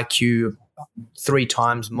have the IQ 3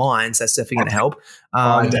 times mine, so that's definitely going to help.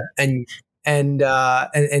 But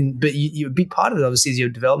a big part of it obviously is your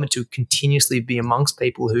development to continuously be amongst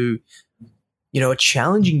people who, are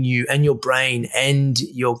challenging you and your brain and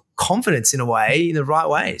your confidence in a way, in the right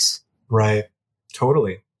ways. Right.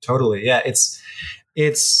 Totally. Yeah.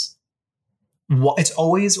 It's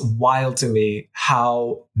always wild to me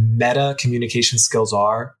how meta communication skills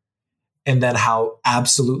are, and then how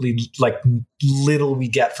absolutely little we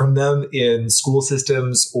get from them in school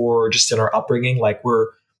systems or just in our upbringing. Like, we're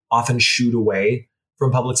often shooed away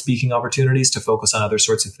from public speaking opportunities to focus on other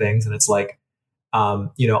sorts of things. And it's like, I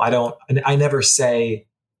never say,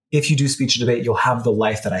 if you do speech and debate, you'll have the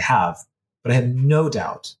life that I have. But I have no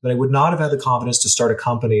doubt that I would not have had the confidence to start a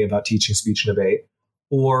company about teaching speech and debate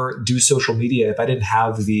or do social media if I didn't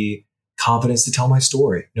have the confidence to tell my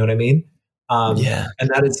story. You know what I mean? And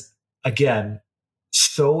that is, again,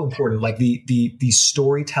 so important. Like the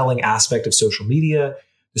storytelling aspect of social media,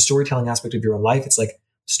 the storytelling aspect of your own life. It's like,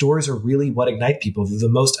 stories are really what ignite people. They're the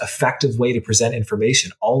most effective way to present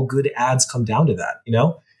information. All good ads come down to that,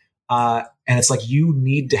 and it's like, you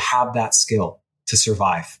need to have that skill to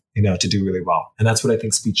survive, to do really well. And that's what I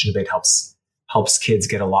think speech and debate helps kids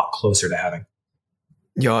get a lot closer to having.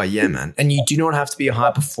 Yeah, man. And you do not have to be a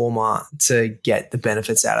high performer to get the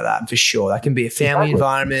benefits out of that, for sure. That can be a family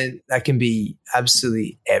environment. That can be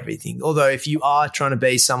absolutely everything. Although if you are trying to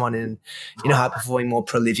be someone in a high performing, more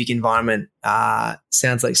prolific environment,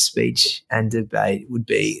 sounds like speech and debate would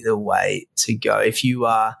be the way to go. If you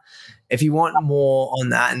want more on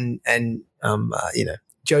that, and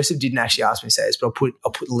Joseph didn't actually ask me to say this, but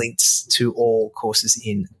I'll put links to all courses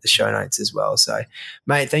in the show notes as well. So,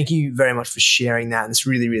 mate, thank you very much for sharing that. And it's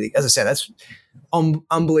really, really, as I said, that's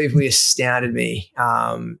unbelievably astounded me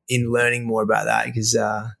in learning more about that, because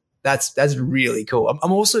that's really cool.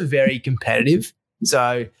 I'm also very competitive,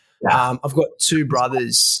 so I've got 2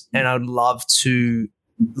 brothers, and I'd love to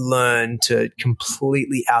learn to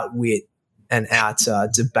completely outwit and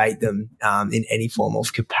debate them in any form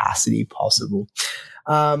of capacity possible.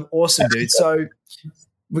 Awesome, dude. So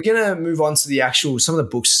we're going to move on to some of the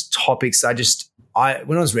book's topics. When I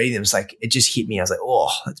was reading them, it just hit me. I was like, oh,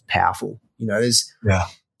 that's powerful.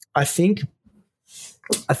 I think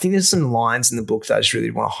there's some lines in the book that I just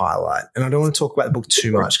really want to highlight. And I don't want to talk about the book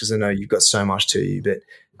too much because I know you've got so much to you, but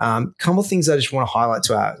a couple of things I just want to highlight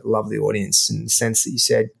to our lovely audience, in the sense that you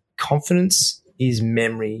said confidence is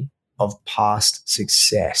memory of past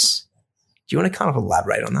success. Do you want to kind of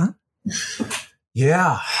elaborate on that?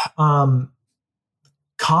 Yeah.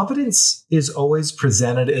 Confidence is always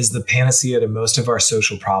presented as the panacea to most of our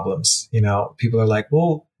social problems. People are like,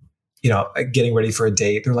 well, getting ready for a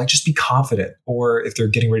date, they're like, just be confident. Or if they're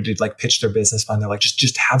getting ready to pitch their business plan, they're like,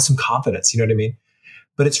 just have some confidence. You know what I mean?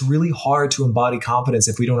 But it's really hard to embody confidence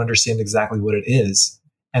if we don't understand exactly what it is.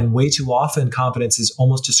 And way too often, confidence is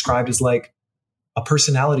almost described as like a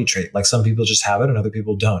personality trait. Like, some people just have it and other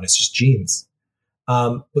people don't. It's just genes.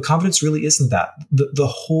 But confidence really isn't that.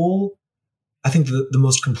 I think the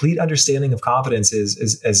most complete understanding of confidence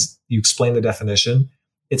is, as you explain the definition,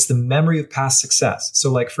 it's the memory of past success.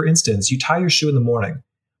 So, like, for instance, you tie your shoe in the morning,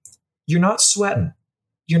 you're not sweating.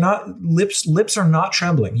 You're not, lips are not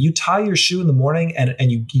trembling. You tie your shoe in the morning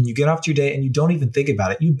and you get off to your day and you don't even think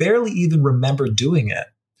about it. You barely even remember doing it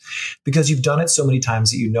because you've done it so many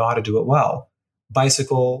times that you know how to do it well.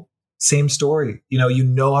 Bicycle, same story. You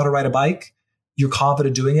know how to ride a bike. You're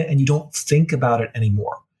confident doing it and you don't think about it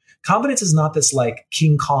anymore. Confidence is not this like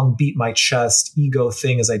King Kong beat my chest ego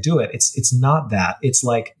thing as I do it. It's not that. It's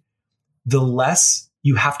like, the less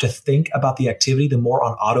you have to think about the activity, the more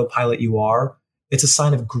on autopilot you are. It's a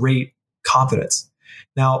sign of great confidence.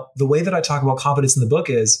 Now, the way that I talk about confidence in the book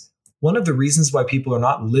is, one of the reasons why people are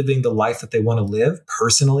not living the life that they want to live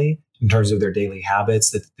personally, in terms of their daily habits,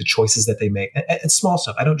 the choices that they make, and small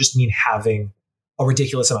stuff. I don't just mean having a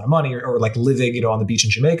ridiculous amount of money or like living, on the beach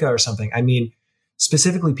in Jamaica or something. I mean,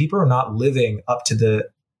 specifically, people are not living up to the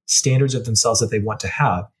standards of themselves that they want to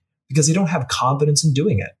have because they don't have confidence in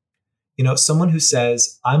doing it. Someone who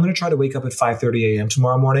says, I'm going to try to wake up at 5:30 a.m.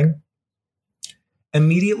 tomorrow morning,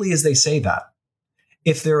 immediately as they say that,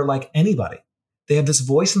 if they're like anybody, they have this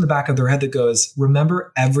voice in the back of their head that goes,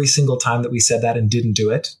 remember every single time that we said that and didn't do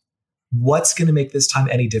it? What's going to make this time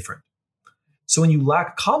any different? So when you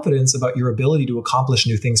lack confidence about your ability to accomplish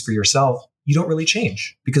new things for yourself, you don't really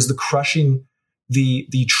change, because the crushing,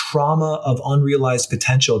 the trauma of unrealized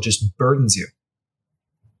potential just burdens you.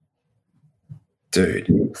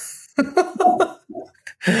 Dude.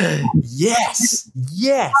 Yes,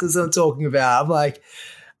 that's what I'm talking about. I'm like,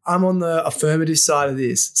 I'm on the affirmative side of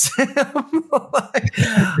this.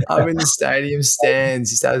 I'm in the stadium stands,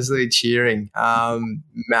 just absolutely cheering.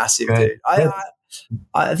 Massive, dude.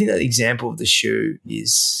 I think that example of the shoe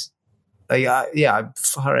is like,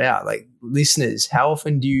 far out. Like, listeners, how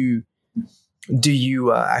often do you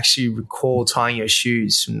actually recall tying your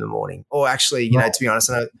shoes from the morning? Or actually, you know, to be honest,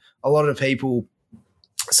 I know a lot of the people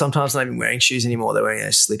sometimes not even wearing shoes anymore. They're wearing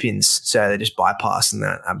slip-ins, so they're just bypassing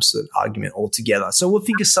that absolute argument altogether. So we'll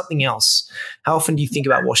think of something else. How often do you think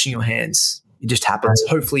about washing your hands? It just happens.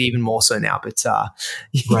 Right. Hopefully even more so now. But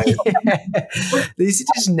right. These are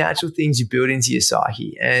just natural things you build into your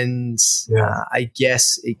psyche. And I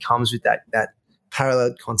guess it comes with that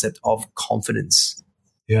parallel concept of confidence.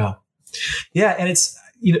 Yeah. Yeah. And it's,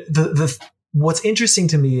 you know, the what's interesting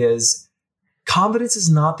to me is confidence is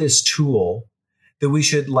not this tool that we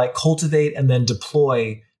should like cultivate and then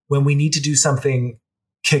deploy when we need to do something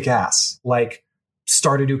kick-ass, like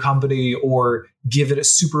start a new company or give it a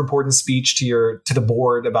super important speech to the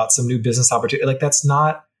board about some new business opportunity. Like, that's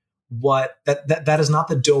not what that is not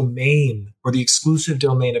the domain or the exclusive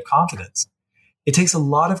domain of confidence. It takes a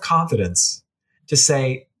lot of confidence to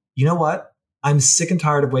say, you know what? I'm sick and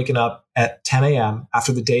tired of waking up at 10 a.m.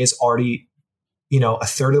 after the day is already, you know, a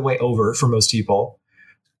third of the way over for most people.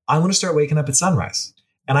 I want to start waking up at sunrise,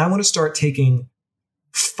 and I want to start taking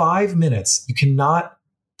 5 minutes. You cannot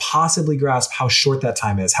possibly grasp how short that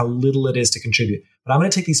time is, how little it is to contribute. But I'm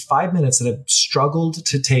going to take these 5 minutes that I've struggled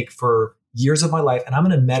to take for years of my life, and I'm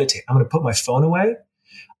going to meditate. I'm going to put my phone away.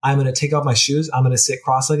 I'm going to take off my shoes. I'm going to sit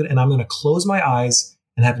cross-legged, and I'm going to close my eyes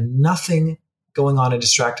and have nothing going on and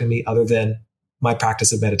distracting me other than my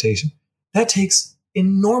practice of meditation. That takes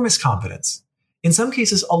enormous confidence. In some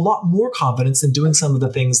cases, a lot more confidence than doing some of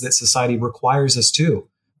the things that society requires us to,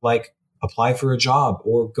 like apply for a job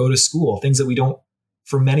or go to school, things that we don't,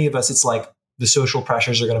 for many of us, it's like the social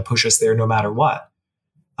pressures are going to push us there no matter what.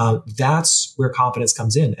 That's where confidence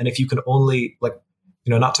comes in. And if you can only, like, you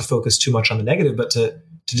know, not to focus too much on the negative, but to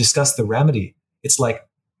discuss the remedy, it's like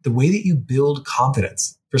the way that you build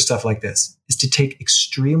confidence for stuff like this is to take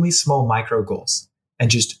extremely small micro goals and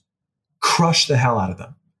just crush the hell out of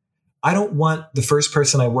them. I don't want the first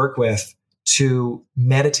person I work with to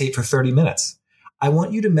meditate for 30 minutes. I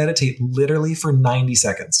want you to meditate literally for 90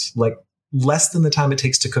 seconds, like less than the time it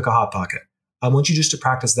takes to cook a Hot Pocket. I want you just to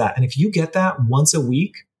practice that. And if you get that once a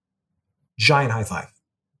week, giant high five.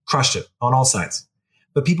 Crushed it on all sides.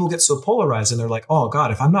 But people get so polarized and they're like, oh God,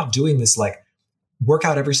 if I'm not doing this, like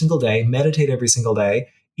workout every single day, meditate every single day,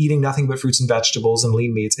 eating nothing but fruits and vegetables and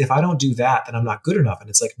lean meats, if I don't do that, then I'm not good enough. And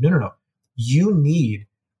it's like, no.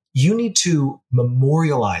 You need to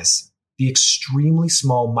memorialize the extremely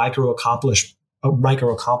small micro accomplishments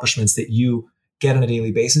that you get on a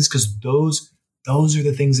daily basis, because those are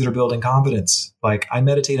the things that are building confidence. Like I've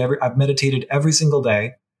meditated every single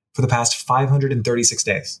day for the past 536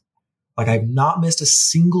 days. Like I've not missed a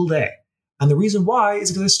single day. And the reason why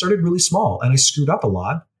is because I started really small and I screwed up a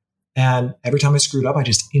lot. And every time I screwed up, I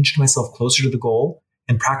just inched myself closer to the goal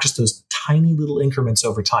and practiced those tiny little increments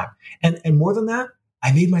over time. And more than that,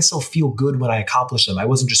 I made myself feel good when I accomplished them. I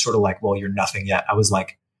wasn't just sort of like, well, you're nothing yet. I was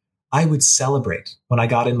like, I would celebrate when I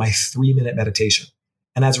got in my 3-minute meditation.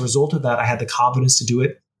 And as a result of that, I had the confidence to do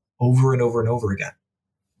it over and over and over again.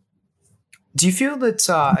 Do you feel that,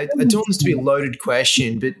 I don't want this to be a loaded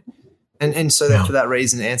question, but, and so that for that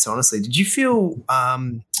reason, answer honestly, did you feel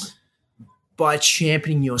by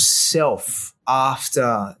championing yourself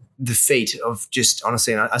after the feat of just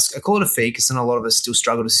honestly, and I call it a feat because I know a lot of us still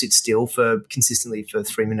struggle to sit still consistently for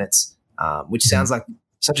 3 minutes, which sounds like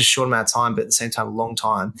such a short amount of time, but at the same time, a long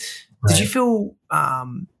time. Right. Did you feel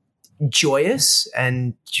joyous,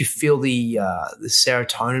 and did you feel the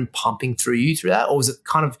serotonin pumping through you through that, or was it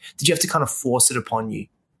did you have to kind of force it upon you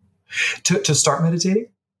to start meditating?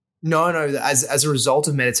 No. As a result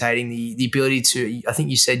of meditating, the ability to, I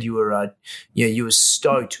think you said you were, you were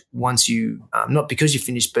stoked once you, not because you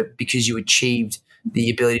finished, but because you achieved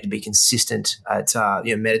the ability to be consistent at,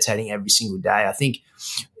 meditating every single day. I think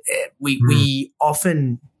we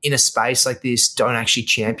often in a space like this don't actually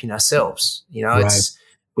champion ourselves. You know, it's,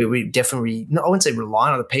 we definitely, I wouldn't say rely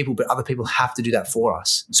on other people, but other people have to do that for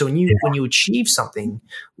us. So when you achieve something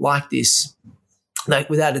like this,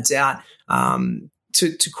 like without a doubt,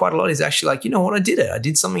 to quite a lot is actually like, you know what, I did it. I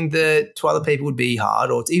did something that to other people would be hard,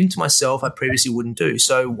 or even to myself I previously wouldn't do.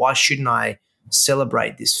 So why shouldn't I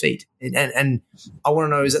celebrate this feat? And I want to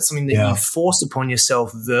know, is that something that you forced upon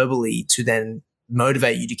yourself verbally to then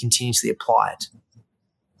motivate you to continuously apply it?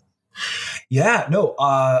 Yeah, no,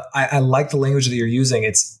 I like the language that you're using.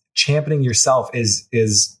 It's championing yourself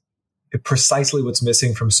is precisely what's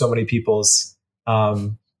missing from so many people's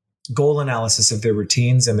goal analysis of their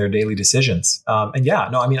routines and their daily decisions. And yeah,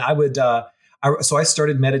 no, I mean, I would. So I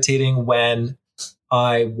started meditating when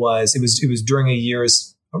it was during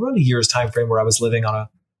around a year's time frame where I was living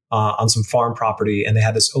on some farm property, and they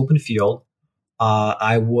had this open field.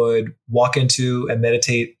 I would walk into and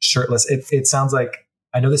meditate shirtless. It sounds like,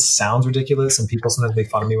 I know this sounds ridiculous, and people sometimes make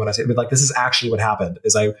fun of me when I say it, but like, this is actually what happened.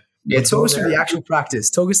 Talk us to the actual practice.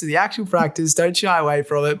 Talk us to the actual practice. Don't shy away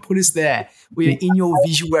from it. Put us there. We are in your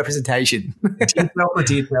visual representation.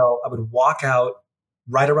 Detail. I would walk out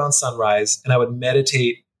right around sunrise, and I would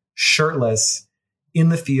meditate shirtless in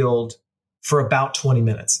the field for about 20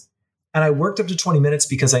 minutes. And I worked up to 20 minutes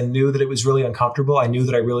because I knew that it was really uncomfortable. I knew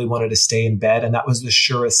that I really wanted to stay in bed, and that was the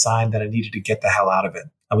surest sign that I needed to get the hell out of it.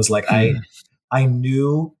 I was like, I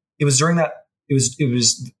knew it was during that. It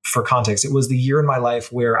was for context. It was the year in my life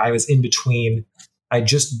where I was in between. I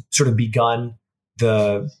just sort of begun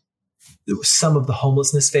some of the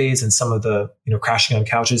homelessness phase and some of the, crashing on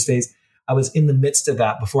couches phase. I was in the midst of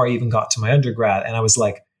that before I even got to my undergrad. And I was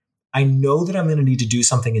like, I know that I'm going to need to do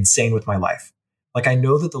something insane with my life. Like, I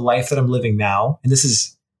know that the life that I'm living now, and this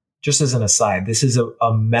is just as an aside, this is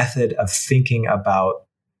a method of thinking about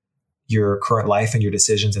your current life and your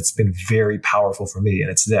decisions that's been very powerful for me. And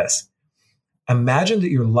it's this. Imagine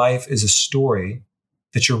that your life is a story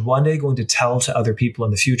that you're one day going to tell to other people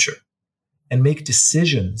in the future, and make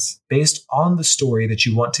decisions based on the story that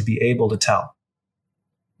you want to be able to tell.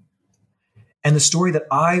 And the story that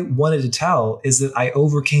I wanted to tell is that I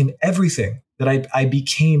overcame everything, that I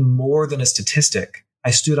became more than a statistic.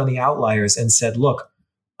 I stood on the outliers and said, look,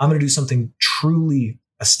 I'm going to do something truly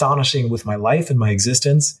astonishing with my life and my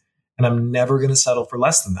existence, and I'm never going to settle for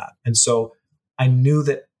less than that. And so I knew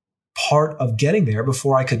that part of getting there,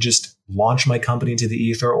 before I could just launch my company into the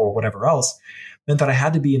ether or whatever else, meant that I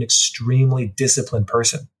had to be an extremely disciplined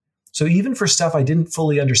person. So even for stuff I didn't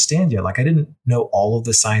fully understand yet, like I didn't know all of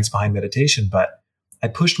the science behind meditation, but I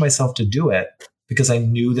pushed myself to do it because I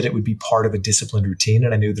knew that it would be part of a disciplined routine,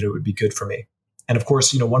 and I knew that it would be good for me. And of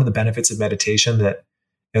course, one of the benefits of meditation that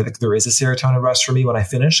there is a serotonin rush for me when I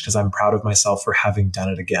finish, because I'm proud of myself for having done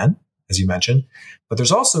it again, as you mentioned. But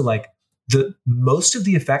there's also like most of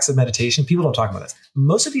the effects of meditation, people don't talk about this.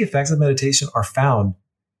 Most of the effects of meditation are found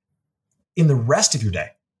in the rest of your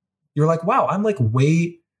day. You're like, wow,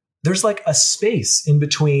 there's like a space in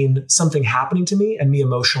between something happening to me and me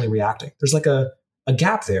emotionally reacting. There's like a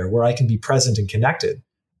gap there where I can be present and connected,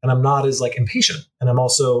 and I'm not as like impatient, and I'm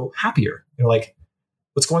also happier. Like,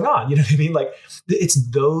 what's going on? You know what I mean? Like, it's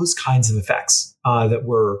those kinds of effects that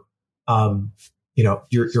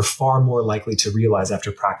you're far more likely to realize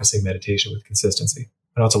after practicing meditation with consistency.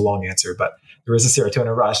 I know it's a long answer, but there is a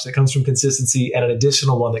serotonin rush that comes from consistency, and an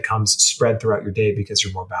additional one that comes spread throughout your day because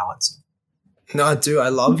you're more balanced. No, I do. I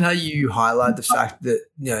love how you highlight the fact that,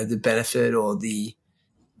 the benefit, or the,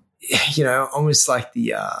 almost like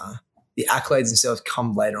the accolades themselves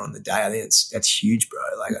come later on in the day. I think that's huge, bro.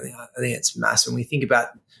 Like, I think it's massive. When we think about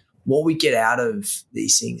what we get out of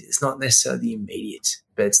these things, it's not necessarily the immediate,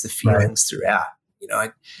 but it's the feelings throughout.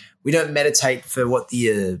 We don't meditate for what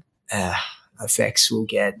the effects we'll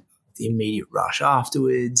get, the immediate rush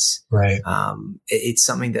afterwards. Right. It's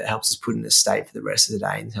something that helps us put in a state for the rest of the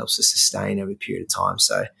day and helps us sustain over a period of time.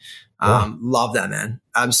 So love that, man.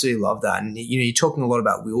 Absolutely love that. And, you're talking a lot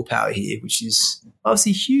about willpower here, which is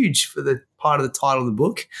obviously huge for the part of the title of the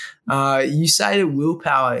book. You say that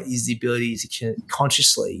willpower is the ability to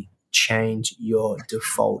consciously change your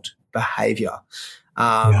default behavior.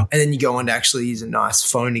 And then you go on to actually use a nice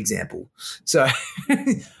phone example. So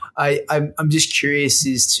I'm just curious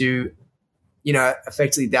as to,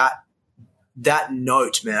 effectively that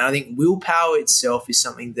note, man. I think willpower itself is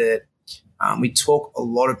something that we talk a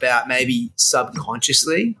lot about, maybe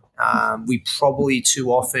subconsciously. We probably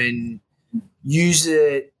too often use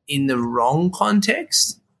it in the wrong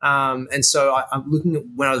context. And so I'm looking at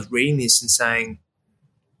when I was reading this and saying,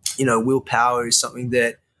 willpower is something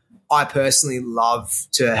that I personally love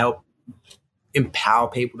to help empower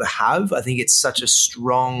people to have. I think it's such a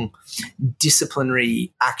strong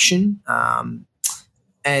disciplinary action.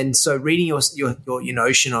 And so reading your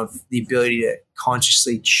notion of the ability to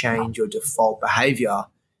consciously change your default behavior,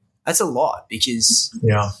 that's a lot, because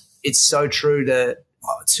it's so true that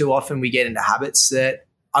too often we get into habits that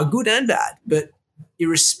are good and bad. But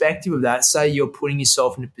irrespective of that, say you're putting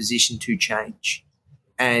yourself in a position to change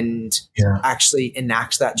and actually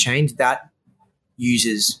enact that change, that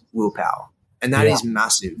uses willpower. And that is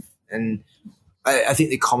massive. And I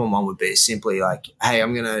think the common one would be simply like, hey,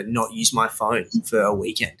 I'm going to not use my phone for a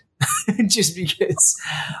weekend just because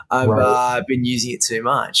I've been using it too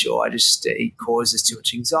much, or it causes too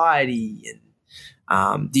much anxiety.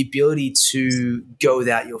 the ability to go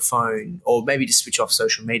without your phone or maybe to switch off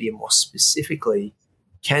social media more specifically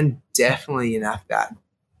can definitely enact that,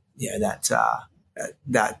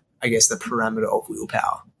 that I guess the parameter of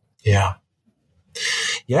willpower. Yeah.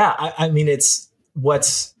 Yeah. I mean, I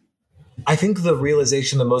think the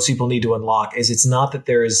realization that most people need to unlock is it's not that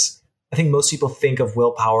I think most people think of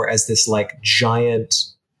willpower as this like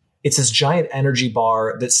it's this giant energy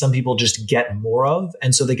bar that some people just get more of.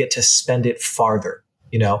 And so they get to spend it farther.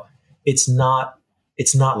 It's not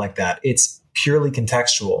like that. It's purely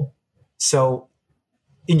contextual. So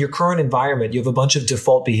in your current environment, you have a bunch of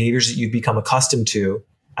default behaviors that you've become accustomed to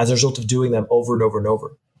as a result of doing them over and over and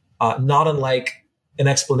over. Not unlike an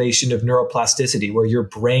explanation of neuroplasticity, where your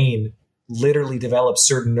brain literally develops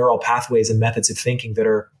certain neural pathways and methods of thinking that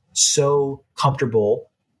are so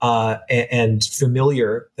comfortable and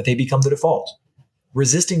familiar that they become the default.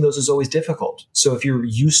 Resisting those is always difficult. So if you're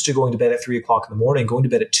used to going to bed at 3 o'clock in the morning, going to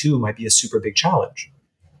bed at 2 might be a super big challenge.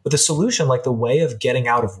 But the solution, like the way of getting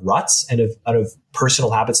out of ruts and out of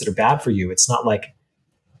personal habits that are bad for you, it's not like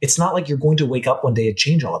you're going to wake up one day and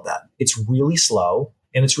change all of that. It's really slow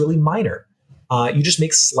and it's really minor. You just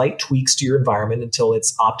make slight tweaks to your environment until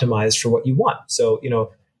it's optimized for what you want. So,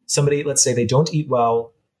 somebody, let's say they don't eat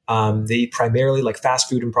well. They eat primarily like fast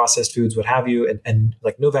food and processed foods, what have you, and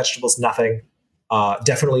like no vegetables, nothing.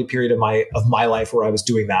 Definitely a period of my life where I was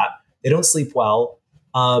doing that. They don't sleep well.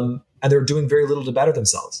 And they're doing very little to better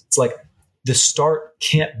themselves. It's like the start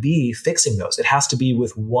can't be fixing those. It has to be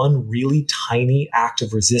with one really tiny act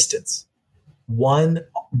of resistance, one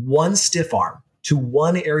stiff arm to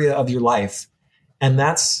one area of your life. And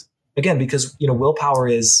that's, again, because, willpower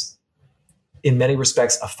is in many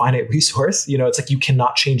respects a finite resource. It's like you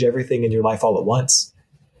cannot change everything in your life all at once.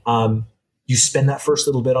 You spend that first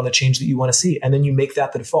little bit on the change that you want to see, and then you make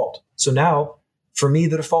that the default. So now for me,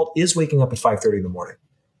 the default is waking up at 5:30 in the morning.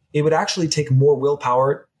 It would actually take more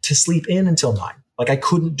willpower to sleep in until 9. Like I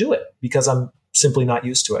couldn't do it because I'm simply not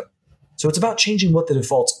used to it. So it's about changing what the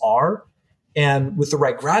defaults are. And with the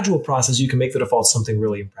right gradual process, you can make the default something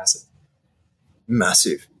really impressive.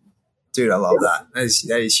 Massive. Dude, I love that. That is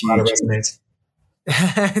huge. A lot of resonates.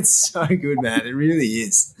 It's so good, man. It really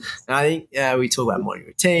is. And I think we talk about morning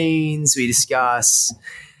routines. We discuss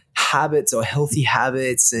habits or healthy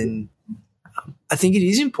habits. And I think it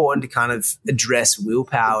is important to kind of address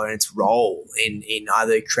willpower and its role in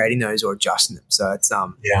either creating those or adjusting them. So it's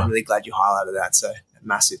I'm really glad you highlighted that. So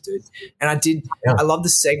massive, dude. And I love the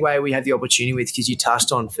segue we had the opportunity with, because you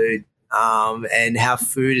touched on food and how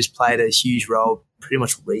food has played a huge role pretty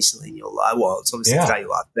much recently in your life. Well, it's obviously throughout your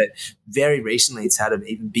life, but very recently it's had an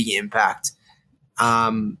even bigger impact.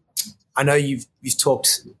 I know you've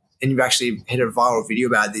talked and you've actually had a viral video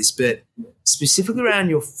about this, but specifically around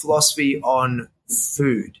your philosophy on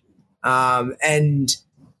food. And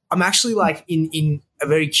I'm actually like in a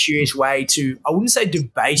very curious way to, I wouldn't say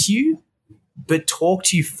debate you, but talk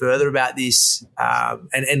to you further about this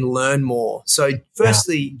and learn more. So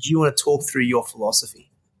firstly, do you want to talk through your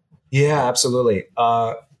philosophy? Yeah, absolutely.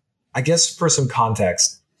 I guess for some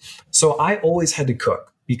context. So I always had to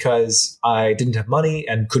cook because I didn't have money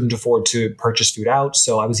and couldn't afford to purchase food out.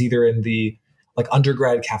 So I was either in the like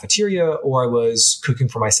undergrad cafeteria or I was cooking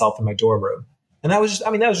for myself in my dorm room. And that was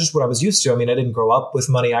just what I was used to. I mean, I didn't grow up with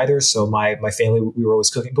money either. So my family, we were always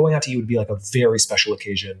cooking. Going out to eat would be like a very special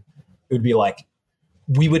occasion. It would be like,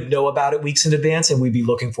 we would know about it weeks in advance and we'd be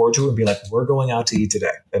looking forward to it and be like, we're going out to eat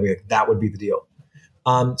today. That would be the deal.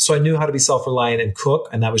 So I knew how to be self-reliant and cook.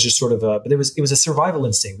 And that was just sort of but it was a survival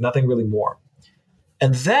instinct, nothing really more.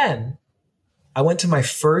 And then I went to my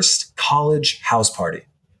first college house party.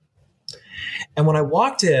 And when I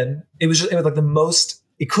walked in, it was like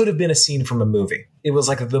it could have been a scene from a movie. It was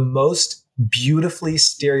like the most beautifully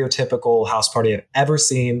stereotypical house party I've ever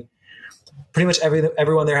seen. Pretty much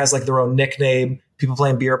everyone there has like their own nickname, people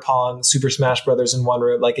playing beer pong, Super Smash Brothers in one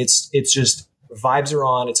room. Like it's just vibes are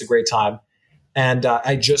on. It's a great time. And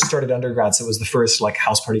I just started undergrad. So it was the first like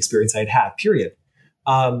house party experience I had period.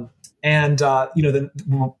 I've hit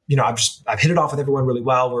it off with everyone really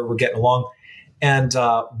well. We're getting along. And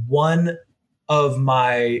one of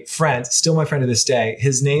my friends, still my friend to this day,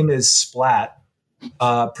 his name is Splat.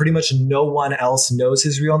 Pretty much no one else knows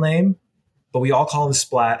his real name, but we all call him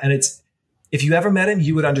Splat. And if you ever met him,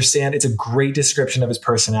 you would understand. It's a great description of his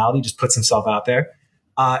personality. He just puts himself out there.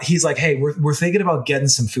 He's like, hey, we're thinking about getting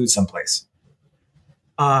some food someplace.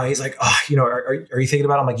 He's like, are you thinking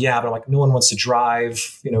about it? I'm like, yeah, but I'm like, no one wants to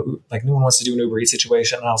drive, like no one wants to do an Uber Eats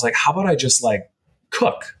situation. And I was like, how about I just like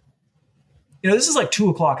cook? This is like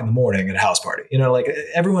 2:00 in the morning at a house party. Like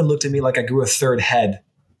everyone looked at me like I grew a third head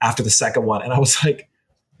after the second one. And I was like,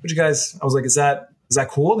 I was like, is that is that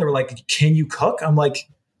cool? And they were like, can you cook? I'm like,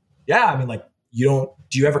 yeah. I mean, like, do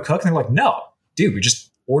you ever cook? And they're like, no, dude, we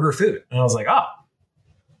just order food. And I was like, oh,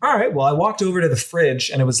 all right. Well, I walked over to the fridge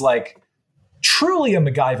and it was like truly a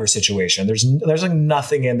MacGyver situation. There's like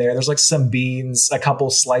nothing in there. There's like some beans, a couple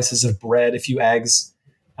slices of bread, a few eggs.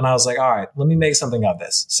 And I was like, all right, let me make something of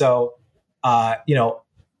this. So,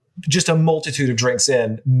 just a multitude of drinks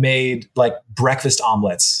in, made like breakfast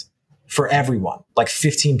omelets for everyone, like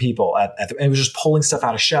 15 people and it was just pulling stuff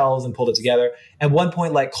out of shelves and pulled it together. At one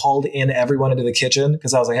point, like called in everyone into the kitchen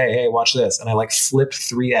because I was like, hey, watch this. And I like flipped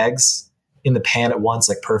 3 eggs in the pan at once,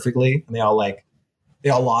 like perfectly. And they all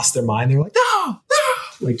lost their mind. They were like, no,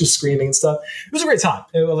 like just screaming and stuff. It was a great time.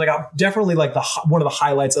 It was like definitely like one of the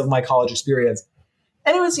highlights of my college experience.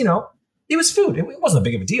 And it was, it was food. It wasn't a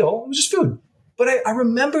big of a deal. It was just food. But I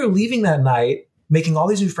remember leaving that night, making all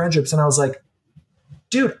these new friendships. And I was like,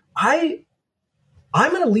 dude, I'm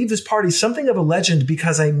going to leave this party something of a legend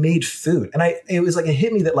because I made food. And it was like, it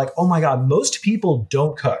hit me that like, oh my God, most people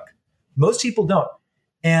don't cook. Most people don't.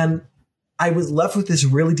 And I was left with this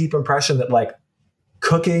really deep impression that like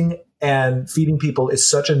cooking and feeding people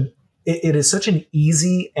is it is such an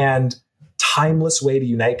easy and timeless way to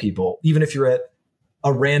unite people. Even if you're at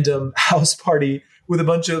a random house party with a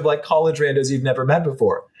bunch of like college randos you've never met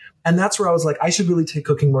before. And that's where I was like, I should really take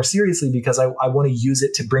cooking more seriously because I want to use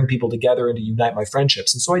it to bring people together and to unite my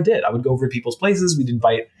friendships. And so I did. I would go over to people's places. We'd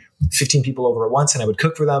invite 15 people over at once and I would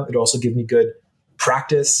cook for them. It'd also give me good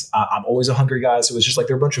practice. I'm always a hungry guy. So it was just like,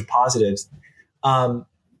 there were a bunch of positives.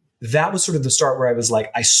 That was sort of the start where I was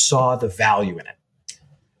like, I saw the value in it.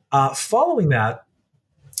 Following that,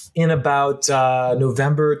 in about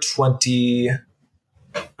November 2019,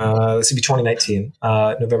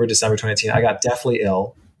 November, December 2019, I got deathly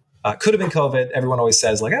ill. Could have been COVID. Everyone always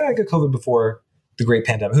says like, I got COVID before the great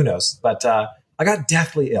pandemic. Who knows? But I got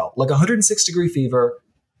deathly ill, like 106-degree fever,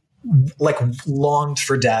 like longed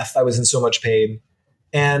for death. I was in so much pain.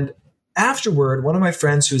 And afterward, one of my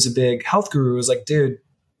friends who's a big health guru was like, dude,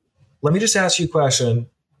 let me just ask you a question.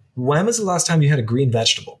 When was the last time you had a green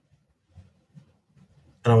vegetable?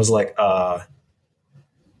 And I was like,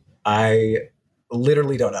 I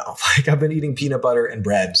literally don't know. Like I've been eating peanut butter and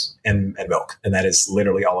bread and milk. And that is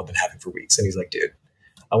literally all I've been having for weeks. And he's like, dude,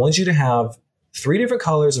 I want you to have 3 different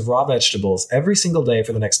colors of raw vegetables every single day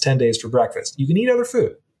for the next 10 days for breakfast. You can eat other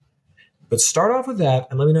food, but start off with that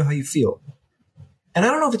and let me know how you feel. And I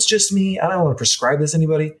don't know if it's just me. I don't want to prescribe this to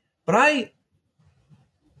anybody, but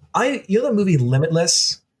you know the movie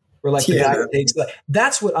Limitless, where like the guy takes, like,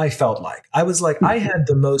 that's what I felt like. I was like, I had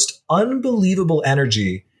the most unbelievable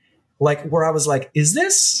energy, like where I was like, is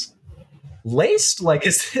this laced? Like,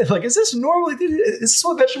 is this normal? Is this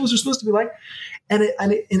what vegetables are supposed to be like? And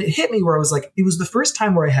it hit me where I was like, it was the first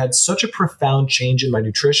time where I had such a profound change in my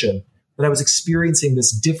nutrition that I was experiencing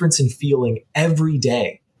this difference in feeling every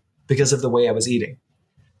day because of the way I was eating.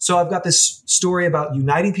 So I've got this story about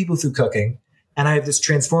uniting people through cooking. And I have this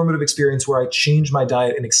transformative experience where I change my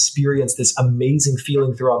diet and experience this amazing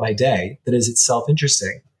feeling throughout my day that is itself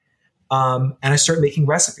interesting. And I start making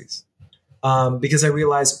recipes because I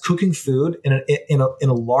realize cooking food in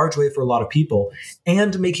a large way for a lot of people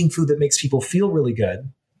and making food that makes people feel really good.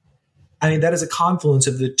 I mean, that is a confluence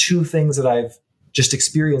of the 2 things that I've just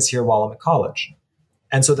experienced here while I'm at college.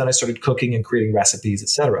 And so then I started cooking and creating recipes,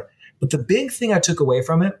 etc. But the big thing I took away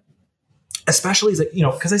from it, especially is that,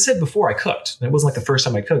 because I said before I cooked, and it wasn't like the first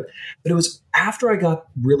time I cooked, but it was after I got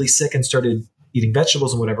really sick and started eating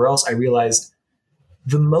vegetables and whatever else, I realized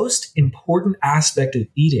the most important aspect of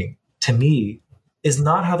eating to me is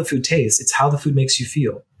not how the food tastes, it's how the food makes you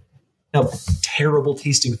feel. Now, terrible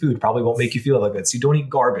tasting food probably won't make you feel like that. So you don't eat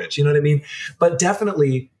garbage, you know what I mean? But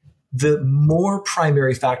definitely the more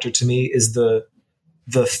primary factor to me is the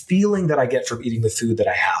feeling that I get from eating the food that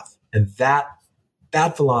I have. And that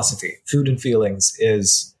philosophy, food and feelings,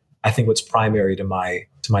 is, I think, what's primary to my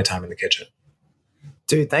time in the kitchen.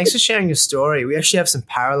 Dude, thanks for sharing your story. We actually have some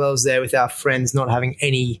parallels there with our friends not having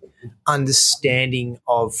any understanding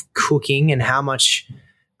of cooking and how much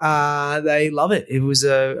they love it. It was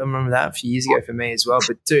I remember that a few years ago for me as well.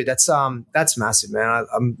 But dude, that's massive, man.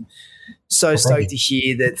 I'm so stoked to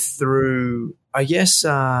hear that through, I guess,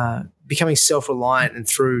 becoming self-reliant, and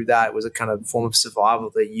through that was a kind of form of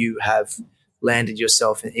survival that you have landed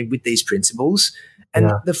yourself with these principles.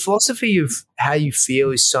 And the philosophy of how you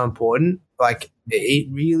feel is so important. Like, it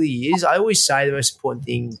really is. I always say the most important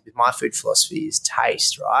thing with my food philosophy is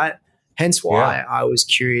taste, right? Hence why I was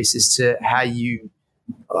curious as to how you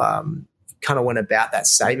kind of went about that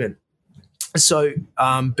statement. So,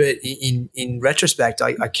 but in retrospect,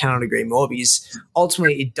 I cannot agree more, because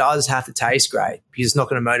ultimately it does have to taste great, because it's not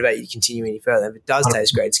going to motivate you to continue any further. If it does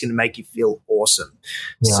taste great, it's going to make you feel awesome.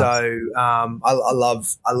 Yeah. So, I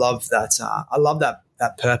love that. I love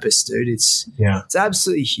that purpose, dude. It's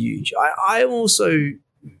absolutely huge. I am also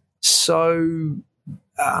so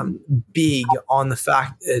big on the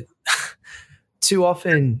fact that too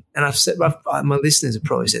often, and I've said, my listeners have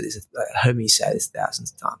probably said this, heard me say this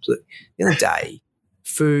thousands of times. Look, at the end of the day,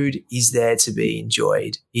 food is there to be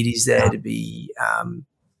enjoyed. It is there to be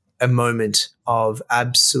a moment of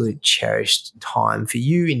absolute cherished time for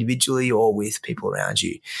you individually or with people around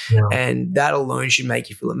you. Yeah. And that alone should make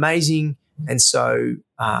you feel amazing. And so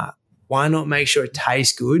why not make sure it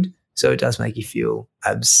tastes good so it does make you feel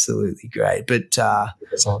absolutely great? But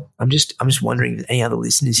I'm just wondering if any other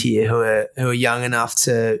listeners here who are young enough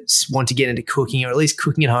to want to get into cooking, or at least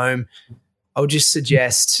cooking at home, I would just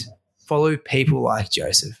suggest follow people like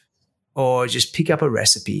Joseph, or just pick up a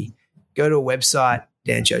recipe. Go to a website,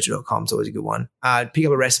 danchurchill.com. It's always a good one. Pick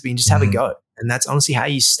up a recipe and just have a go. And that's honestly how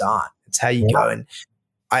you start. It's how you go. And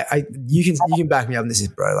you can back me up on this,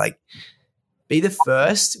 bro. Like, be the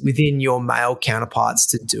first within your male counterparts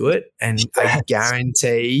to do it, and I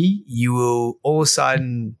guarantee you will all of a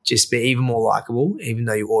sudden just be even more likable, even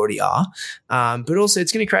though you already are. But also,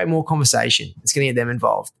 it's going to create more conversation. It's going to get them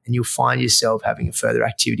involved, and you'll find yourself having a further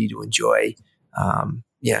activity to enjoy,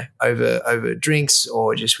 over drinks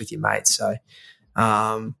or just with your mates. So,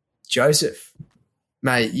 Joseph,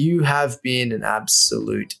 mate, you have been an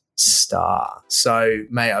absolute star. So,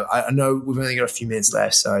 mate, I know we've only got a few minutes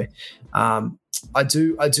left, so I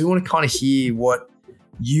do want to kind of hear what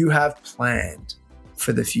you have planned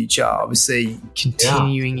for the future. Obviously,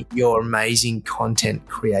 continuing your amazing content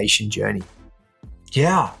creation journey.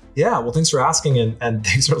 Yeah. Well, thanks for asking, and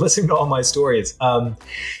thanks for listening to all my stories.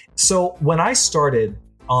 So when I started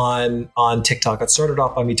on TikTok, it started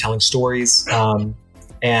off by me telling stories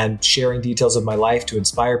and sharing details of my life to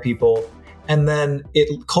inspire people. And then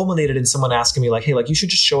it culminated in someone asking me like, hey, like, you should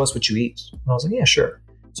just show us what you eat. And I was like, yeah, sure.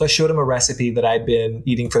 So I showed him a recipe that I'd been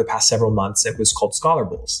eating for the past several months. It was called Scholar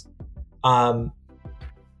Bowls.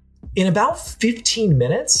 In about 15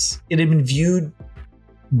 minutes, it had been viewed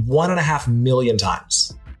 1.5 million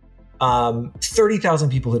times. 30,000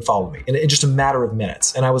 people had followed me in just a matter of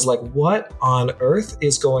minutes. And I was like, what on earth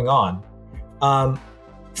is going on?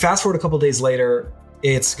 Fast forward a couple of days later,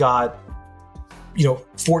 it's got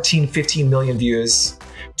 14, 15 million views.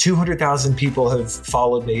 200,000 people have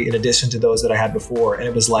followed me in addition to those that I had before. And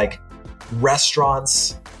it was like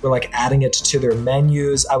restaurants were like adding it to their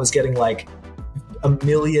menus. I was getting like 1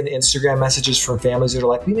 million Instagram messages from families that are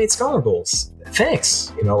like, we made Scholar Bowls.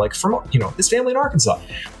 Thanks. From this family in Arkansas.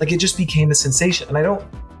 Like, it just became a sensation. And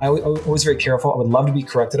I was very careful. I would love to be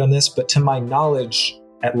corrected on this, but to my knowledge,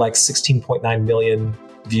 at like 16.9 million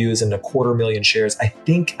views and 250,000 shares, I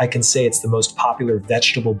think I can say it's the most popular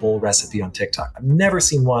vegetable bowl recipe on TikTok. I've never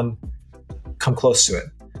seen one come close to it.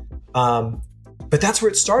 But that's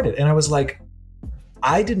where it started. And I was like,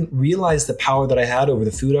 I didn't realize the power that I had over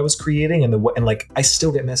the food I was creating, and I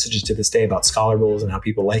still get messages to this day about Scholar Bowls and how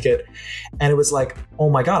people like it. And it was like,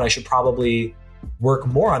 oh my God, I should probably work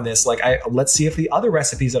more on this. Like, let's see if the other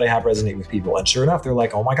recipes that I have resonate with people. And sure enough, they're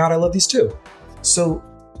like, oh my God, I love these too. So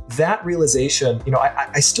that realization,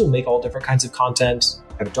 I still make all different kinds of content.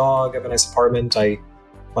 I have a dog, I have a nice apartment.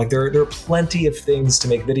 There are plenty of things to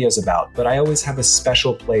make videos about, but I always have a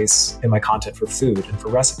special place in my content for food and for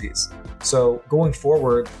recipes. So going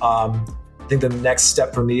forward, I think the next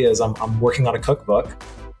step for me is I'm working on a cookbook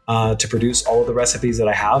to produce all of the recipes that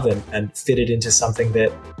I have and fit it into something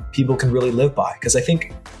that people can really live by. Because I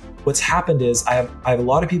think what's happened is I have a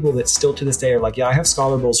lot of people that still to this day are like, yeah, I have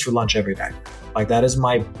Scholar Bowls for lunch every day. Like, that is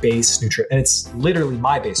my base nutrition. And it's literally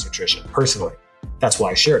my base nutrition, personally. That's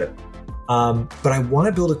why I shared it. But I want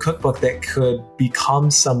to build a cookbook that could become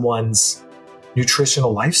someone's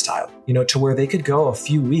nutritional lifestyle, to where they could go a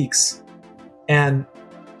few weeks and,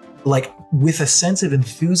 like, with a sense of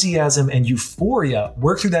enthusiasm and euphoria,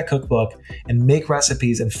 work through that cookbook and make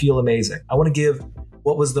recipes and feel amazing. I want to give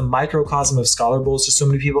what was the microcosm of Scholar Bowls to so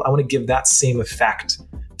many people. I want to give that same effect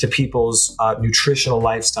to people's nutritional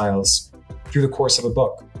lifestyles through the course of a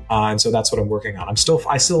book. And so that's what I'm working on.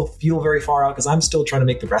 I still feel very far out because I'm still trying to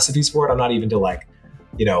make the recipes for it. I'm not even to like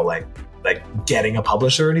getting a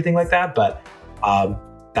publisher or anything like that. But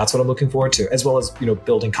that's what I'm looking forward to, as well as,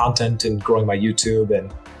 building content and growing my YouTube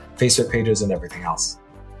and Facebook pages and everything else.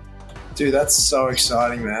 Dude, that's so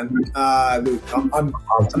exciting, man. Look,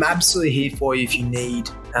 I'm absolutely here for you if you need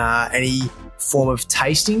any form of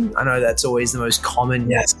tasting. I know that's always the most common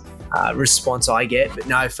response I get. But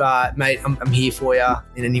no, if, mate, I'm here for you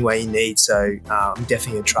in any way you need. So I'm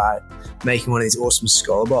definitely going to try making one of these awesome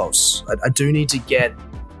scholar bowls. I do need to get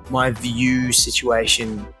my view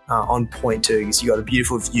situation on point too, because you got a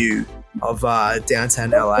beautiful view of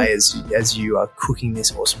downtown LA as you are cooking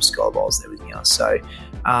this awesome scholar bowls and everything else. So,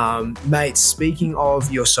 mate, speaking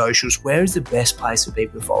of your socials, where is the best place for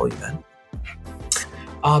people to follow you, man?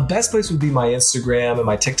 Best place would be my Instagram and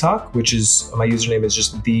my TikTok, which is my username is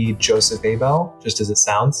just the Joseph Abel, just as it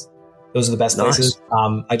sounds. Those are the best places.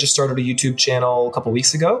 I just started a YouTube channel a couple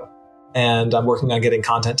weeks ago, and I'm working on getting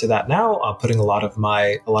content to that now. Putting a lot of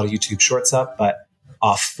YouTube shorts up, but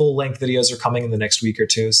full length videos are coming in the next week or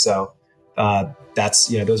two. So that's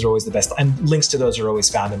those are always the best, and links to those are always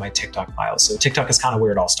found in my TikTok bio. So TikTok is kind of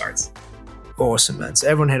where it all starts. Awesome, man. So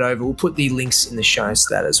everyone head over. We'll put the links in the show notes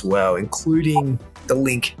to that as well, including the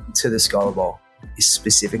link to the Scholar Bowl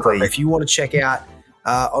specifically. If you want to check out,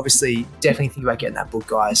 obviously, definitely think about getting that book,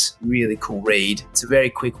 guys. Really cool read. It's a very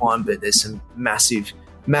quick one, but there's some massive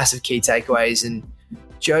key takeaways. And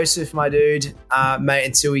Joseph, my dude, mate,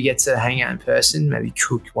 until we get to hang out in person, maybe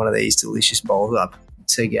cook one of these delicious bowls up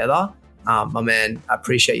together. My man, I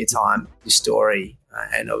appreciate your time, your story,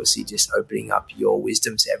 and obviously just opening up your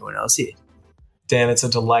wisdom to everyone else here. Dan, it's a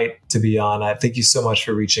delight to be on. Thank you so much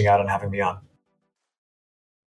for reaching out and having me on.